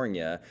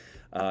California.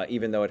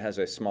 Even though it has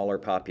a smaller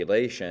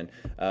population,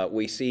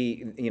 we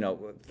see,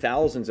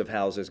 thousands of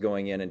houses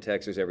going in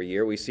Texas every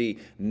year. We see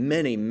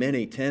many,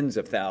 many tens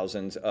of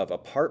thousands of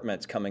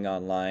apartments coming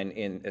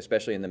online,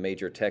 especially in the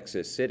major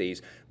Texas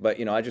cities. But,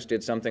 I just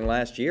did something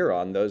last year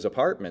on those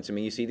apartments. I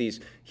mean, you see these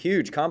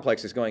huge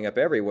complexes going up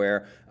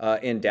everywhere.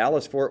 In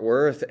Dallas, Fort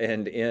Worth,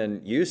 and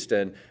in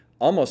Houston,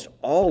 almost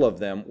all of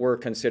them were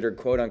considered,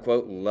 quote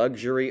unquote,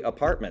 luxury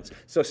apartments.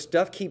 So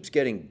stuff keeps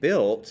getting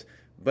built,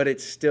 but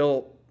it's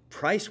still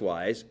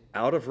price-wise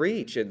out of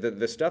reach.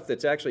 The stuff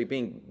that's actually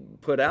being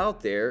put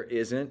out there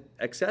isn't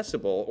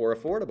accessible or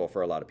affordable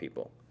for a lot of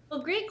people.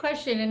 Well, great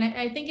question, and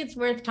I think it's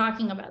worth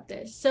talking about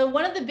this. So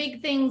one of the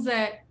big things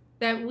that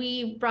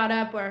we brought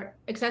up were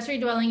accessory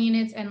dwelling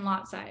units and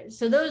lot size.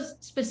 So those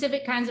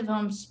specific kinds of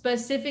homes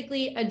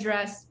specifically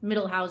address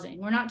middle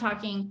housing. We're not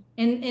talking,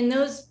 in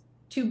those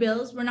 2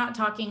 bills, we're not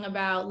talking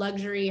about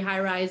luxury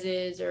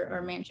high-rises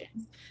or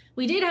mansions.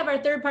 We did have our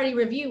third-party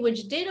review,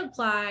 which did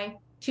apply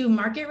to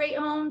market rate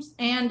homes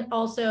and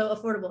also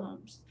affordable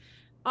homes.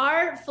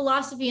 Our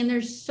philosophy, and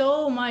there's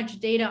so much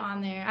data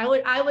on there,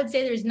 I would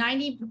say there's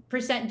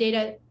 90%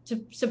 data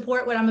to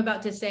support what I'm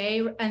about to say,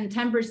 and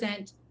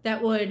 10%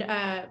 that would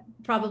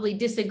probably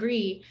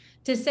disagree,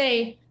 to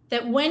say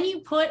that when you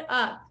put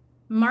up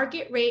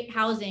market rate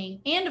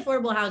housing and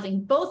affordable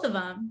housing, both of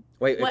them.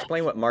 Wait,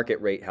 explain what market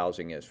rate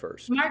housing is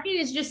first. Market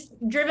is just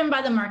driven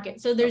by the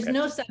market. So there's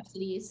no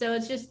subsidies. So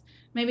it's just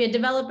maybe a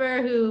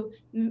developer who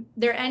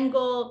their end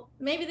goal,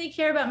 maybe they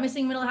care about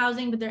missing middle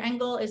housing, but their end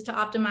goal is to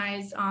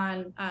optimize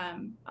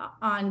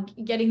on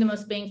getting the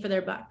most bang for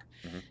their buck.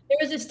 Mm-hmm. There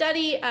was a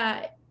study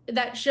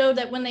that showed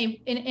that when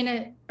they, in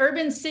an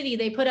urban city,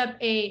 they put up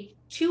a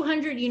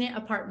 200 unit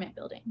apartment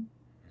building.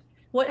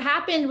 What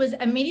happened was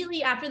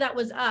immediately after that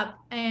was up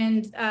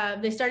and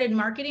they started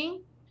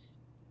marketing,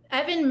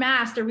 Evan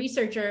Mast, a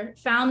researcher,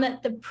 found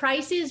that the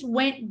prices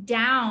went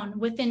down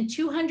within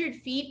 200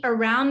 feet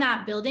around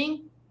that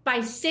building by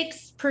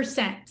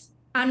 6%.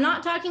 I'm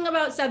not talking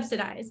about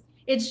subsidized.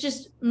 It's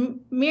just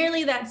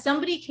merely that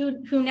somebody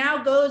who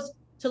now goes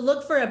to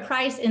look for a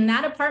price in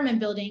that apartment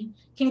building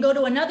can go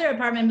to another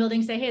apartment building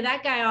and say, hey,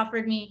 that guy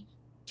offered me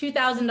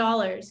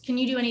 $2,000. Can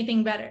you do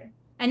anything better?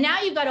 And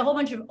now you've got a whole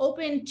bunch of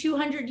open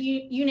 200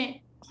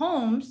 unit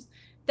homes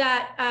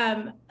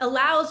that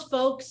allows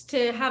folks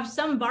to have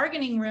some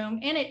bargaining room,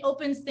 and it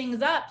opens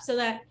things up so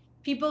that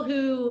people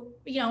who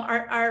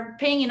are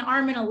paying an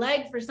arm and a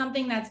leg for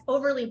something that's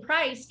overly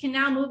priced can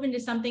now move into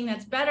something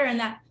that's better, and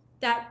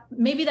that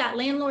maybe that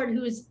landlord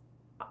who is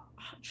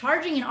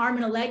charging an arm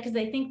and a leg because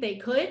they think they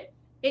could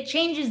it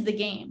changes the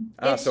game.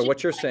 So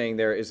what you're saying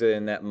there is that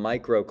in that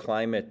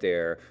microclimate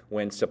there,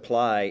 when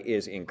supply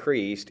is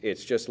increased,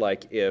 it's just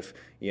like if,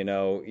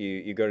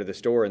 you go to the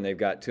store and they've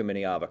got too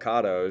many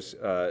avocados,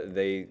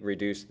 they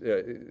reduce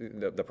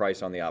the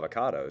price on the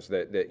avocados,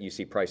 that you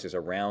see prices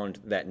around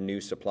that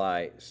new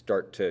supply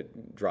start to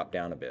drop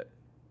down a bit.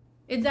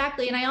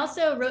 Exactly. And I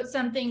also wrote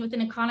something with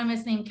an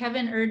economist named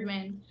Kevin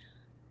Erdman,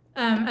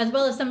 as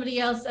well as somebody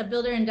else, a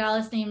builder in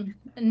Dallas named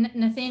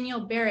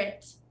Nathaniel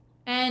Barrett.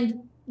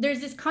 And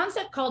there's this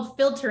concept called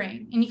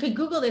filtering, and you could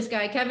Google this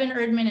guy, Kevin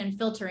Erdman, and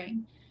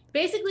filtering.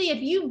 Basically,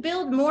 if you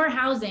build more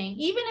housing,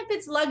 even if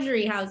it's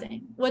luxury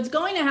housing, what's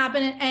going to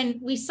happen, and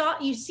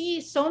you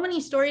see so many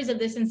stories of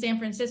this in San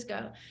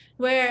Francisco,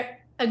 where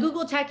a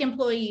Google Tech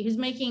employee who's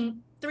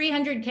making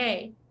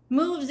 $300K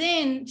moves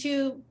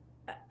into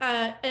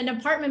an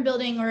apartment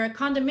building or a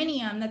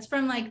condominium that's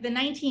from like the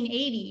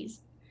 1980s,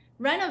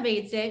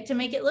 renovates it to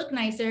make it look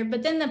nicer,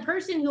 but then the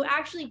person who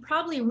actually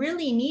probably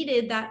really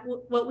needed that,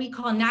 what we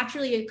call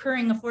naturally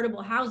occurring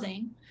affordable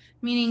housing,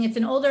 meaning it's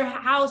an older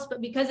house,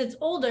 but because it's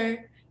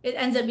older, it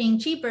ends up being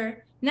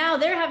cheaper. Now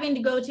they're having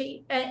to go to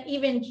an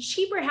even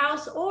cheaper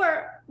house,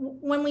 or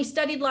when we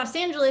studied Los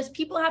Angeles,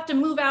 people have to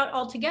move out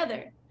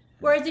altogether.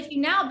 Whereas if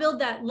you now build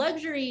that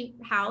luxury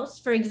house,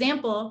 for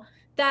example,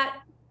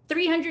 that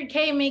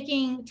 300K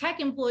making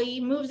tech employee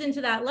moves into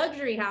that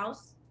luxury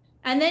house,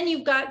 and then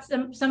you've got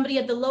somebody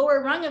at the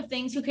lower rung of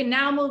things who can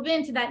now move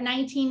into that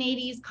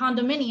 1980s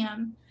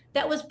condominium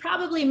that was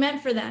probably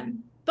meant for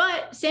them.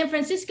 But San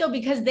Francisco,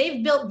 because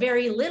they've built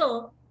very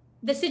little,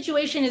 the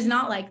situation is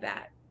not like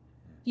that.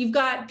 You've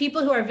got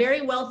people who are very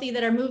wealthy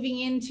that are moving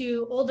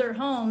into older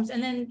homes,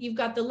 and then you've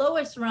got the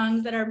lowest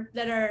rungs that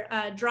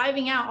are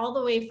driving out all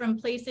the way from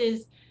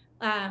places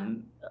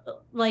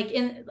like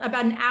in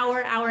about an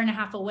hour and a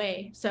half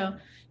away. So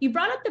you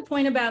brought up the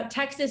point about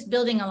Texas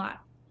building a lot.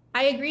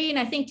 I agree, and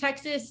I think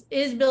Texas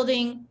is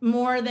building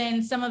more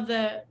than some of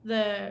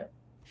the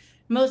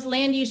most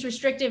land use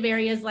restrictive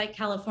areas like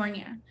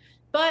California.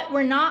 But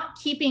we're not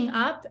keeping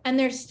up, and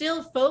there's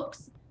still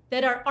folks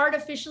that are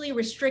artificially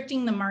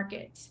restricting the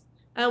market.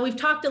 We've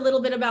talked a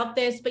little bit about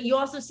this, but you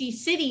also see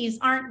cities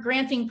aren't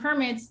granting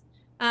permits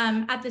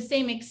at the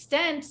same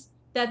extent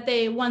that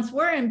they once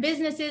were, and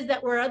businesses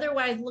that were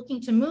otherwise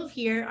looking to move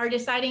here are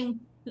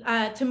deciding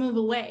to move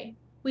away.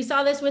 We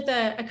saw this with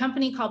a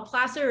company called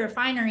Placer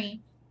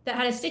Refinery that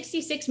had a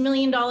 $66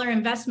 million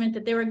investment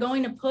that they were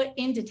going to put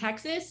into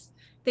Texas.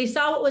 They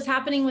saw what was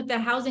happening with the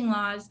housing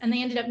laws, and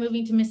they ended up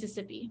moving to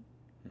Mississippi.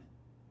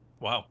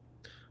 Wow.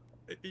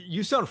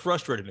 You sound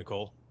frustrated,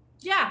 Nicole.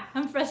 Yeah,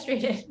 I'm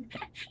frustrated.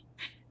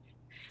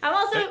 I'm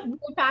also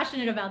really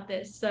passionate about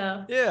this.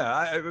 So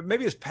yeah,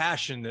 maybe it's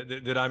passion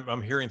that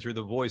I'm hearing through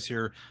the voice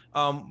here.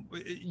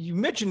 You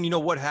mentioned,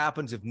 what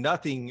happens if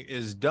nothing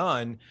is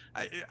done.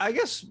 I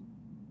guess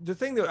the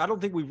thing that I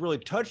don't think we've really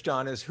touched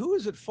on is who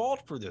is at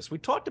fault for this. We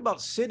talked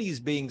about cities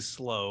being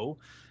slow.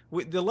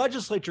 The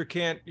legislature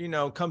can't,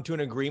 come to an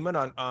agreement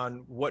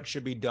on what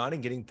should be done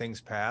and getting things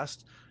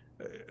passed.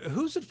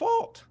 Who's at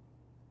fault?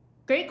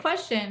 Great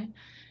question.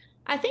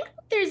 I think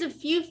there's a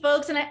few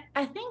folks, and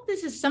I think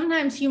this is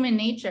sometimes human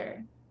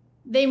nature.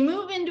 They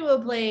move into a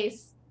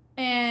place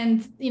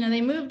and,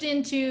 they moved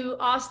into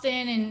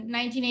Austin in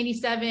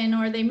 1987,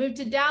 or they moved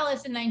to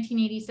Dallas in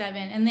 1987,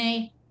 and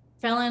they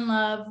fell in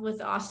love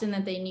with Austin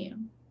that they knew.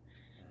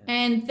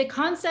 And the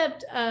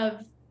concept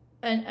of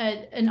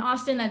an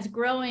Austin that's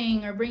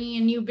growing or bringing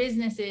in new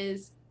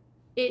businesses,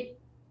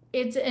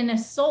 it's an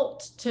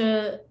assault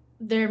to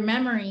their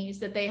memories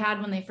that they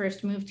had when they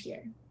first moved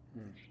here.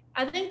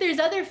 I think there's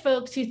other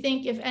folks who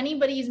think if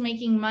anybody's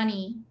making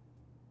money,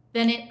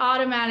 then it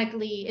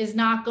automatically is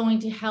not going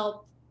to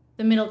help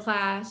the middle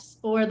class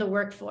or the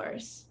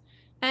workforce.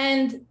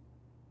 And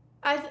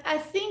I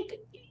think,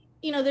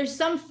 there's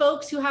some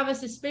folks who have a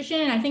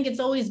suspicion, and I think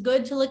it's always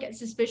good to look at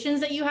suspicions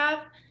that you have,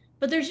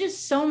 but there's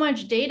just so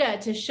much data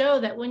to show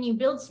that when you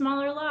build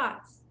smaller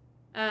lots,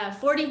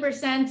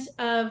 40%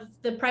 of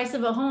the price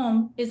of a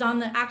home is on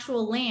the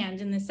actual land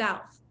in the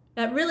South.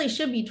 That really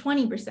should be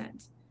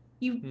 20%.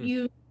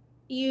 You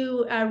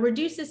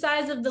reduce the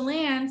size of the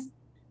land,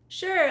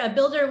 sure, a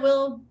builder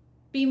will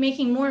be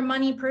making more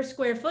money per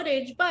square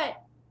footage,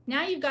 but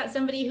now you've got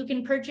somebody who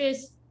can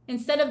purchase,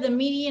 instead of the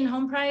median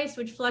home price,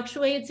 which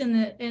fluctuates in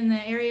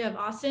the area of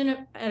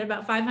Austin at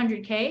about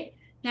 $500K,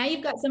 now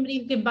you've got somebody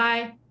who could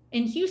buy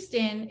in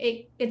Houston,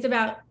 it's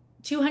about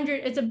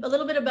 200, it's a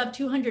little bit above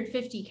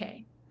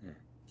 250K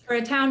for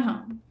a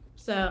townhome.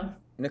 So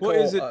Nicole,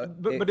 well, is it?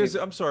 Is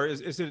it? I'm sorry.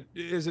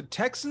 Is it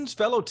Texans,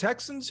 fellow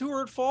Texans, who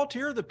are at fault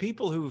here? The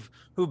people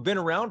who've been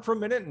around for a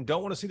minute and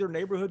don't want to see their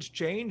neighborhoods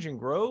change and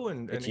grow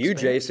and it's you,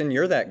 Jason.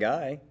 You're that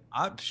guy.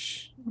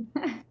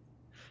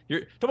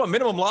 You're talking about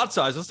minimum lot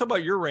size. Let's talk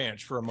about your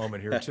ranch for a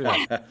moment here too.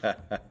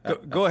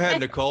 Go ahead,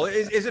 Nicole.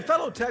 Is it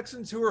fellow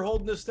Texans who are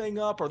holding this thing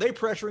up? Are they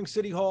pressuring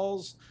city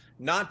halls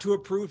not to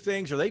approve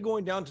things? Are they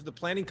going down to the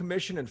planning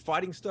commission and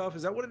fighting stuff?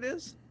 Is that what it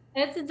is?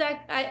 That's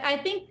exactly. I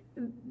think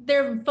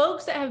there are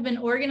folks that have been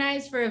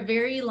organized for a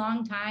very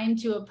long time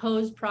to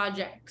oppose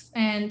projects.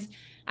 And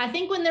I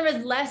think when there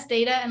was less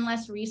data and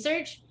less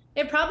research,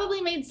 it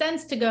probably made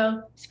sense to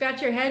go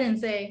scratch your head and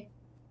say,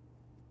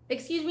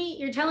 excuse me,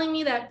 you're telling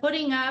me that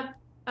putting up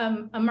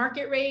a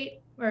market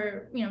rate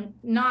or,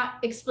 not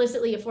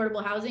explicitly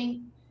affordable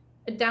housing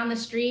down the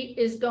street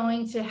is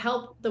going to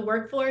help the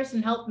workforce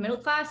and help middle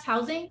class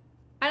housing?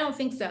 I don't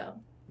think so.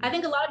 I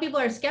think a lot of people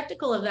are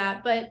skeptical of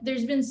that, but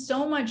there's been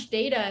so much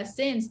data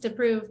since to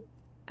prove,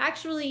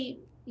 actually,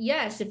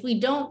 yes, if we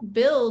don't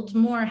build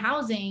more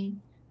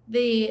housing,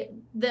 the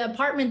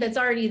apartment that's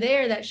already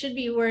there that should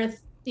be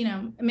worth,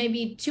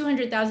 maybe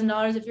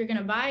 $200,000 if you're going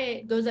to buy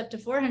it, goes up to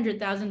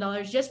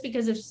 $400,000 just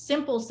because of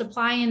simple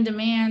supply and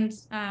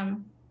demand,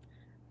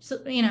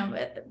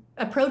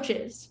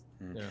 approaches.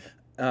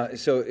 Yeah.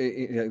 So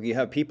you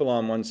have people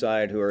on one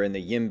side who are in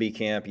the YIMBY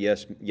camp,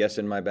 yes,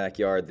 in my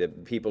backyard. The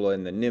people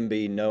in the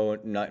NIMBY, no,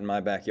 not in my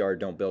backyard,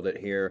 don't build it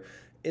here.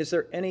 Is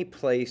there any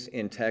place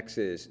in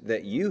Texas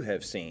that you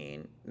have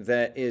seen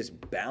that is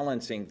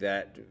balancing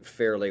that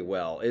fairly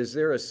well? Is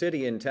there a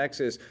city in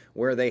Texas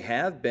where they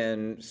have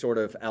been sort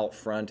of out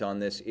front on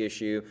this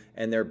issue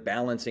and they're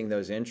balancing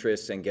those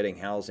interests and getting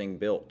housing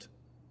built?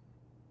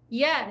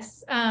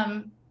 Yes.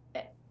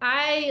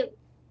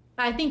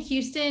 I think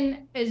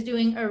Houston is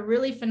doing a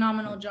really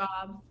phenomenal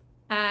job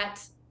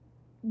at,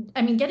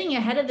 getting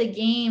ahead of the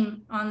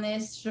game on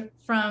this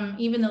from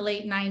even the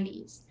late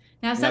 90s.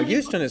 Now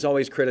Houston is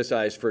always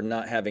criticized for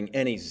not having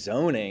any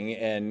zoning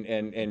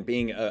and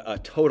being a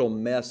total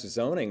mess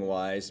zoning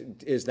wise.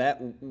 Is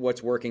that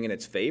what's working in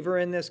its favor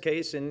in this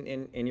case,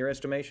 in your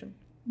estimation?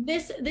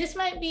 This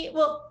might be,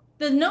 well,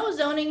 the no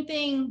zoning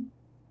thing,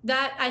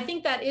 that I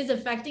think that is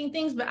affecting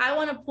things, but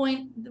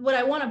what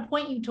I want to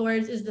point you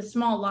towards is the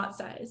small lot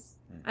size.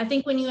 I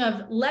think when you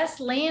have less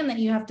land that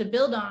you have to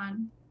build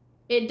on,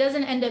 it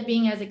doesn't end up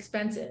being as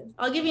expensive.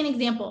 I'll give you an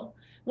example.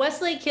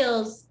 Westlake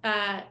Hills,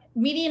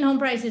 median home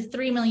price is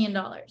 $3 million.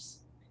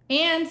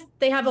 And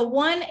they have a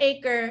 1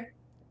 acre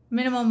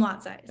minimum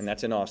lot size. And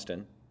that's in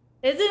Austin.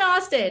 It's in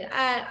Austin.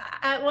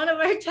 At one of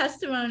our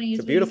testimonies.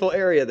 It's a beautiful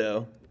area,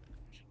 though.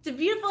 It's a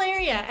beautiful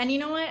area. And you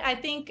know what? I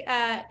think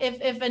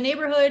if a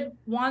neighborhood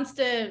wants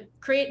to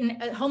create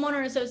a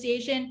homeowner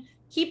association,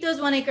 keep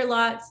those 1 acre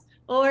lots.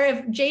 Or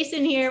if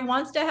Jason here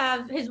wants to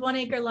have his 1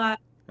 acre lot,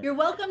 you're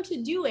welcome to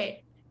do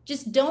it.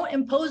 Just don't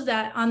impose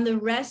that on the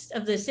rest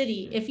of the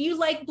city. If you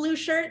like blue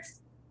shirts,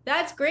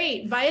 that's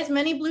great. Buy as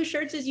many blue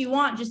shirts as you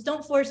want. Just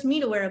don't force me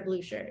to wear a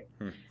blue shirt.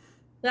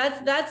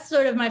 That's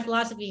sort of my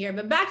philosophy here.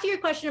 But back to your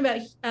question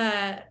about,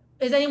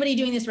 is anybody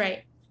doing this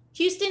right?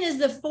 Houston is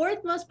the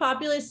 4th most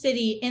populous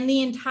city in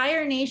the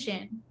entire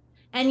nation.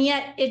 And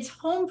yet its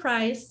home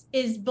price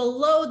is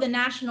below the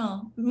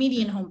national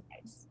median home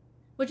price,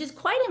 which is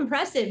quite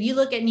impressive. You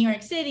look at New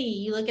York City,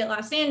 you look at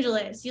Los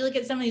Angeles, you look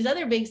at some of these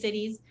other big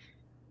cities.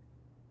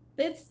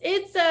 Things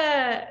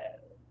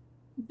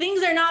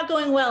are not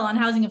going well on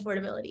housing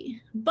affordability,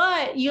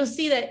 but you'll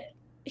see that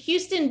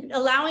Houston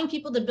allowing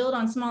people to build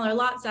on smaller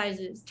lot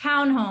sizes,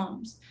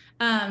 townhomes,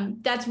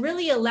 that's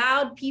really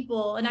allowed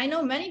people. And I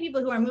know many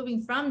people who are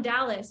moving from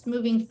Dallas,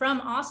 moving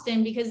from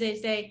Austin, because they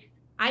say,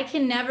 I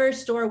can never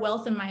store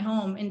wealth in my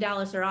home in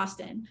Dallas or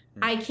Austin.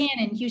 I can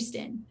in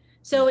Houston.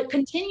 So it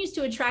continues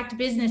to attract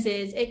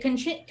businesses. It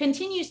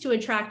continues to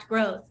attract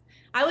growth.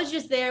 I was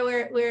just there.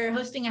 We're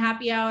hosting a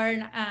happy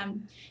hour,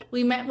 and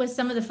we met with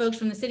some of the folks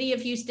from the city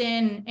of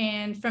Houston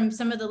and from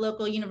some of the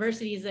local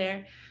universities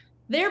there.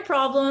 Their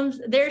problems,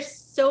 they're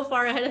so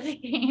far ahead of the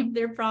game.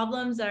 Their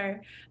problems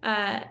are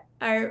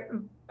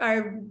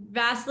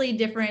vastly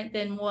different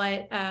than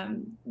what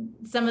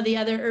some of the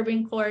other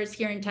urban cores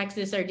here in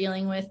Texas are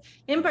dealing with.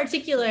 In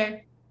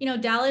particular,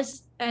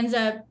 Dallas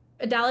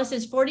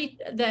is 40.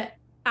 The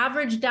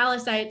average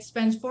Dallasite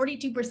spends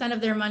 42% of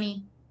their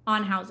money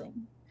on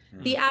housing.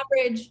 The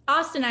average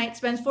Austinite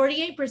spends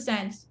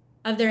 48%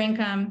 of their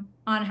income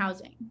on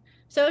housing.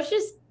 So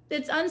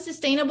it's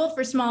unsustainable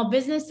for small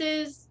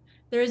businesses.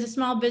 There is a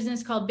small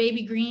business called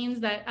Baby Greens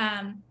that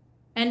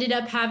ended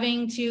up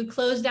having to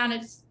close down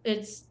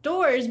its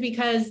doors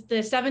because the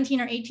 $17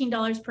 or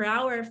 $18 per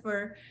hour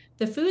for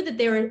the food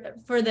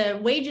for the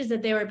wages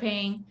that they were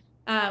paying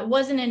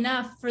wasn't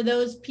enough for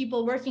those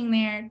people working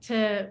there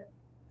to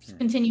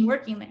continue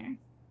working there.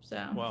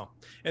 So. Wow.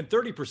 And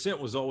 30%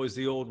 was always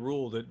the old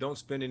rule, that don't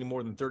spend any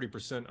more than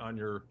 30% on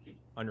your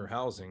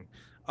housing.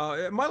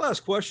 My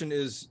last question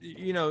is,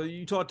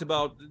 you talked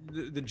about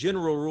the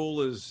general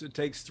rule is it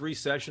takes 3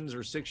 sessions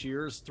or 6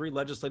 years, 3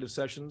 legislative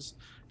sessions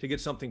to get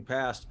something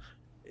passed.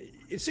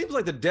 It seems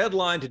like the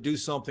deadline to do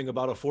something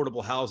about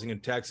affordable housing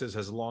in Texas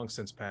has long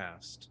since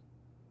passed.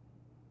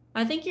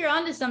 I think you're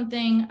onto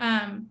something.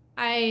 From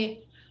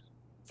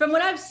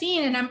what I've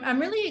seen, and I'm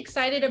really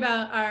excited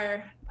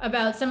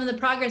about some of the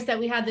progress that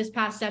we had this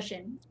past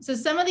session. So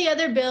some of the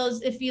other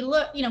bills, if you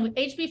look,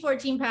 HB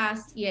 14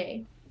 passed,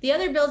 yay. The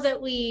other bills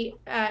that we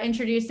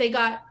introduced, they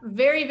got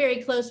very,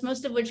 very close,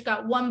 most of which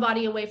got one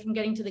body away from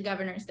getting to the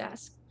governor's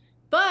desk.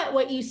 But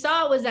what you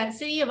saw was that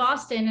city of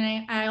Austin,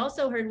 and I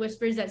also heard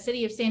whispers that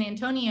city of San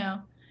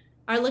Antonio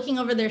are looking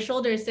over their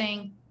shoulders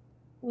saying,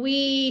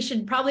 we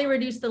should probably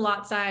reduce the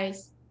lot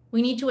size.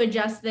 we need to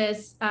adjust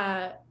this.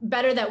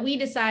 Better that we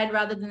decide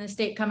rather than the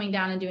state coming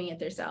down and doing it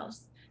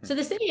themselves. So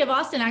the city of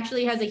Austin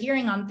actually has a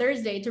hearing on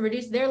Thursday to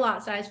reduce their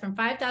lot size from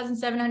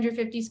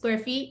 5,750 square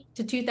feet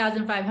to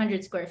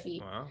 2,500 square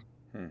feet. Wow.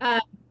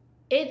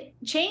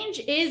 Change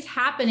is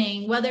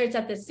happening, whether it's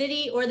at the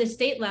city or the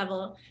state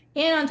level.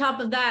 And on top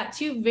of that,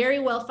 two very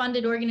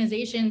well-funded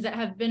organizations that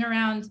have been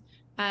around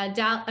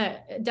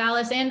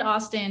Dallas and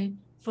Austin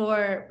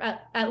for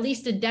at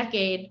least a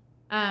decade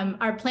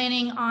are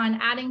planning on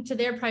adding to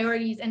their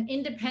priorities and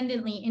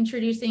independently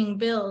introducing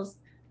bills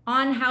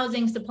on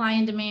housing supply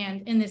and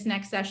demand in this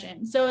next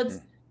session. So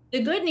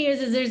the good news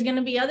is there's going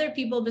to be other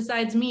people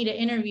besides me to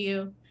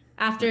interview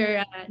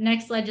after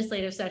next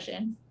legislative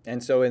session.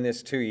 And so in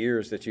this 2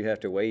 years that you have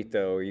to wait,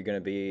 though, are you going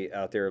to be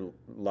out there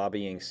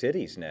lobbying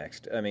cities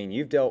next? I mean,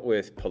 you've dealt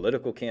with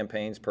political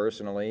campaigns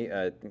personally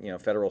at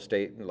federal,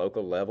 state, and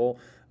local level.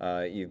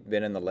 You've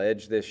been in the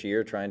ledge this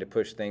year trying to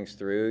push things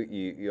through.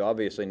 You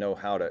obviously know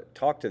how to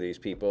talk to these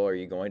people. Are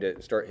you going to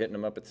start hitting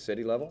them up at the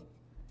city level?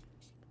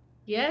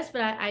 Yes,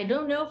 but I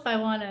don't know if I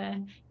want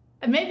to.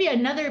 Maybe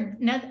another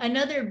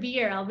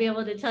beer, I'll be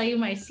able to tell you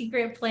my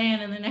secret plan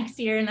in the next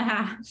year and a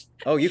half.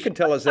 Oh, you can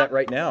tell us that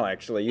right now,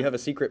 actually. You have a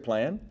secret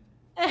plan?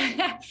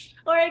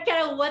 Or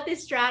kind of what the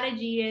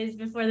strategy is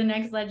before the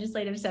next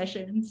legislative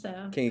session.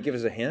 So can you give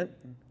us a hint?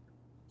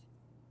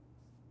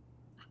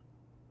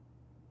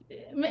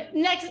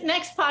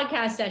 Next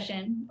podcast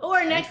session,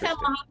 or next time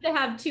I'll have to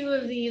have two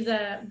of these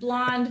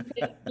blonde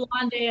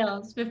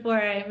ales before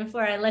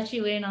I let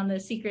you in on the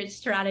secret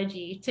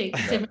strategy to make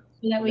sure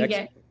that we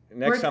get.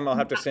 Next time I'll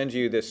have to send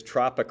you this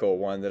tropical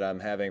one that I'm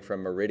having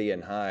from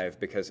Meridian Hive,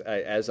 because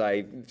as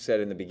I said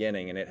in the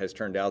beginning, and it has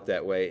turned out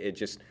that way,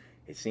 it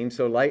seems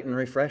so light and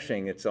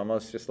refreshing. It's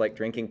almost just like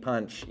drinking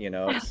punch,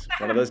 It's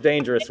one of those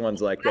dangerous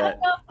ones like that.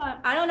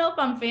 I don't know if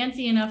I'm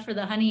fancy enough for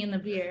the honey in the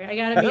beer. I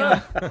gotta be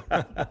honest.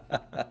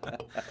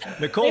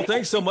 Nicole,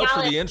 thanks so much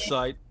for the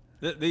insight.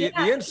 The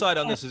insight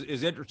on this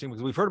is interesting,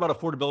 because we've heard about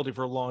affordability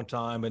for a long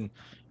time, and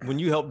when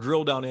you help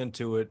drill down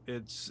into it,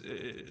 it's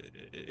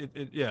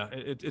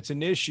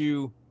an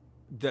issue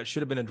that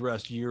should have been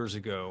addressed years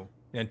ago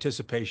in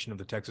anticipation of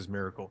the Texas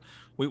miracle.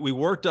 We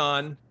worked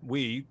on,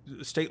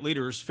 state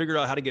leaders figured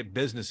out how to get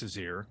businesses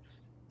here,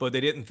 but they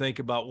didn't think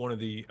about one of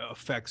the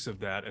effects of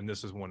that, and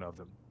this is one of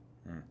them.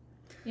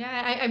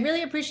 Yeah, I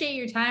really appreciate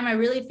your time. I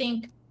really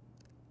think,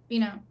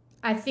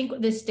 I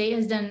think the state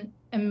has done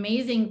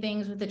amazing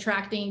things with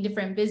attracting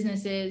different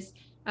businesses.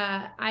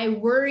 I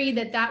worry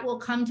that will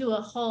come to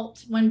a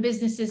halt when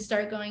businesses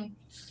start going,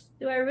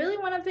 do I really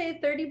want to pay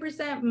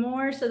 30%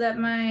 more so that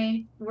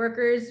my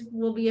workers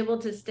will be able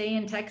to stay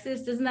in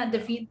Texas? Doesn't that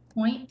defeat the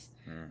point?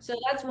 So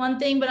that's one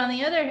thing. But on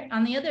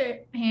the other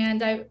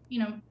hand,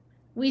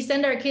 we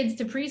send our kids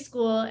to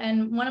preschool,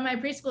 and one of my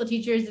preschool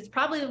teachers, it's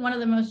probably one of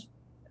the most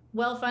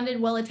well-funded,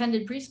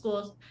 well-attended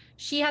preschools.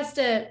 She has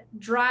to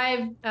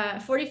drive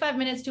 45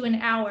 minutes to an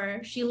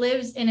hour. She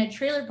lives in a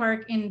trailer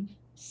park in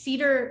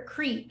Cedar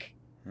Creek,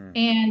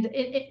 and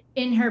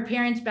in her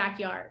parents'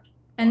 backyard.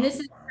 And this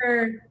is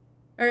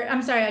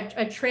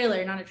a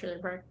trailer, not a trailer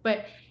park.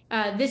 But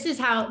this is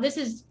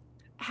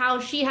how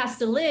she has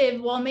to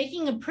live while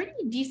making a pretty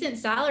decent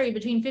salary,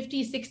 between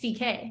 50,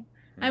 60K.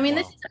 I mean,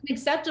 This is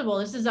unacceptable.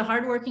 This is a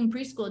hardworking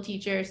preschool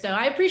teacher. So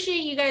I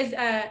appreciate you guys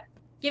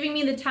giving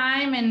me the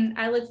time, and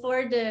I look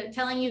forward to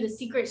telling you the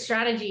secret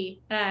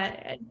strategy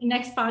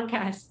next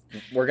podcast.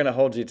 We're going to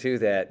hold you to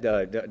that.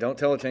 Don't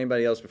tell it to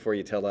anybody else before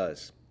you tell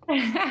us.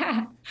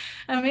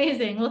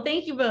 Amazing. Well,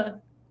 thank you both.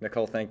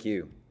 Nicole, thank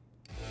you.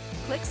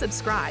 Click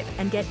subscribe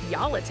and get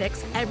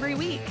Y'all-itics every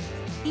week.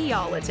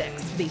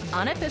 Y'all-itics, the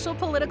unofficial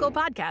political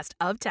podcast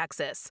of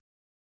Texas.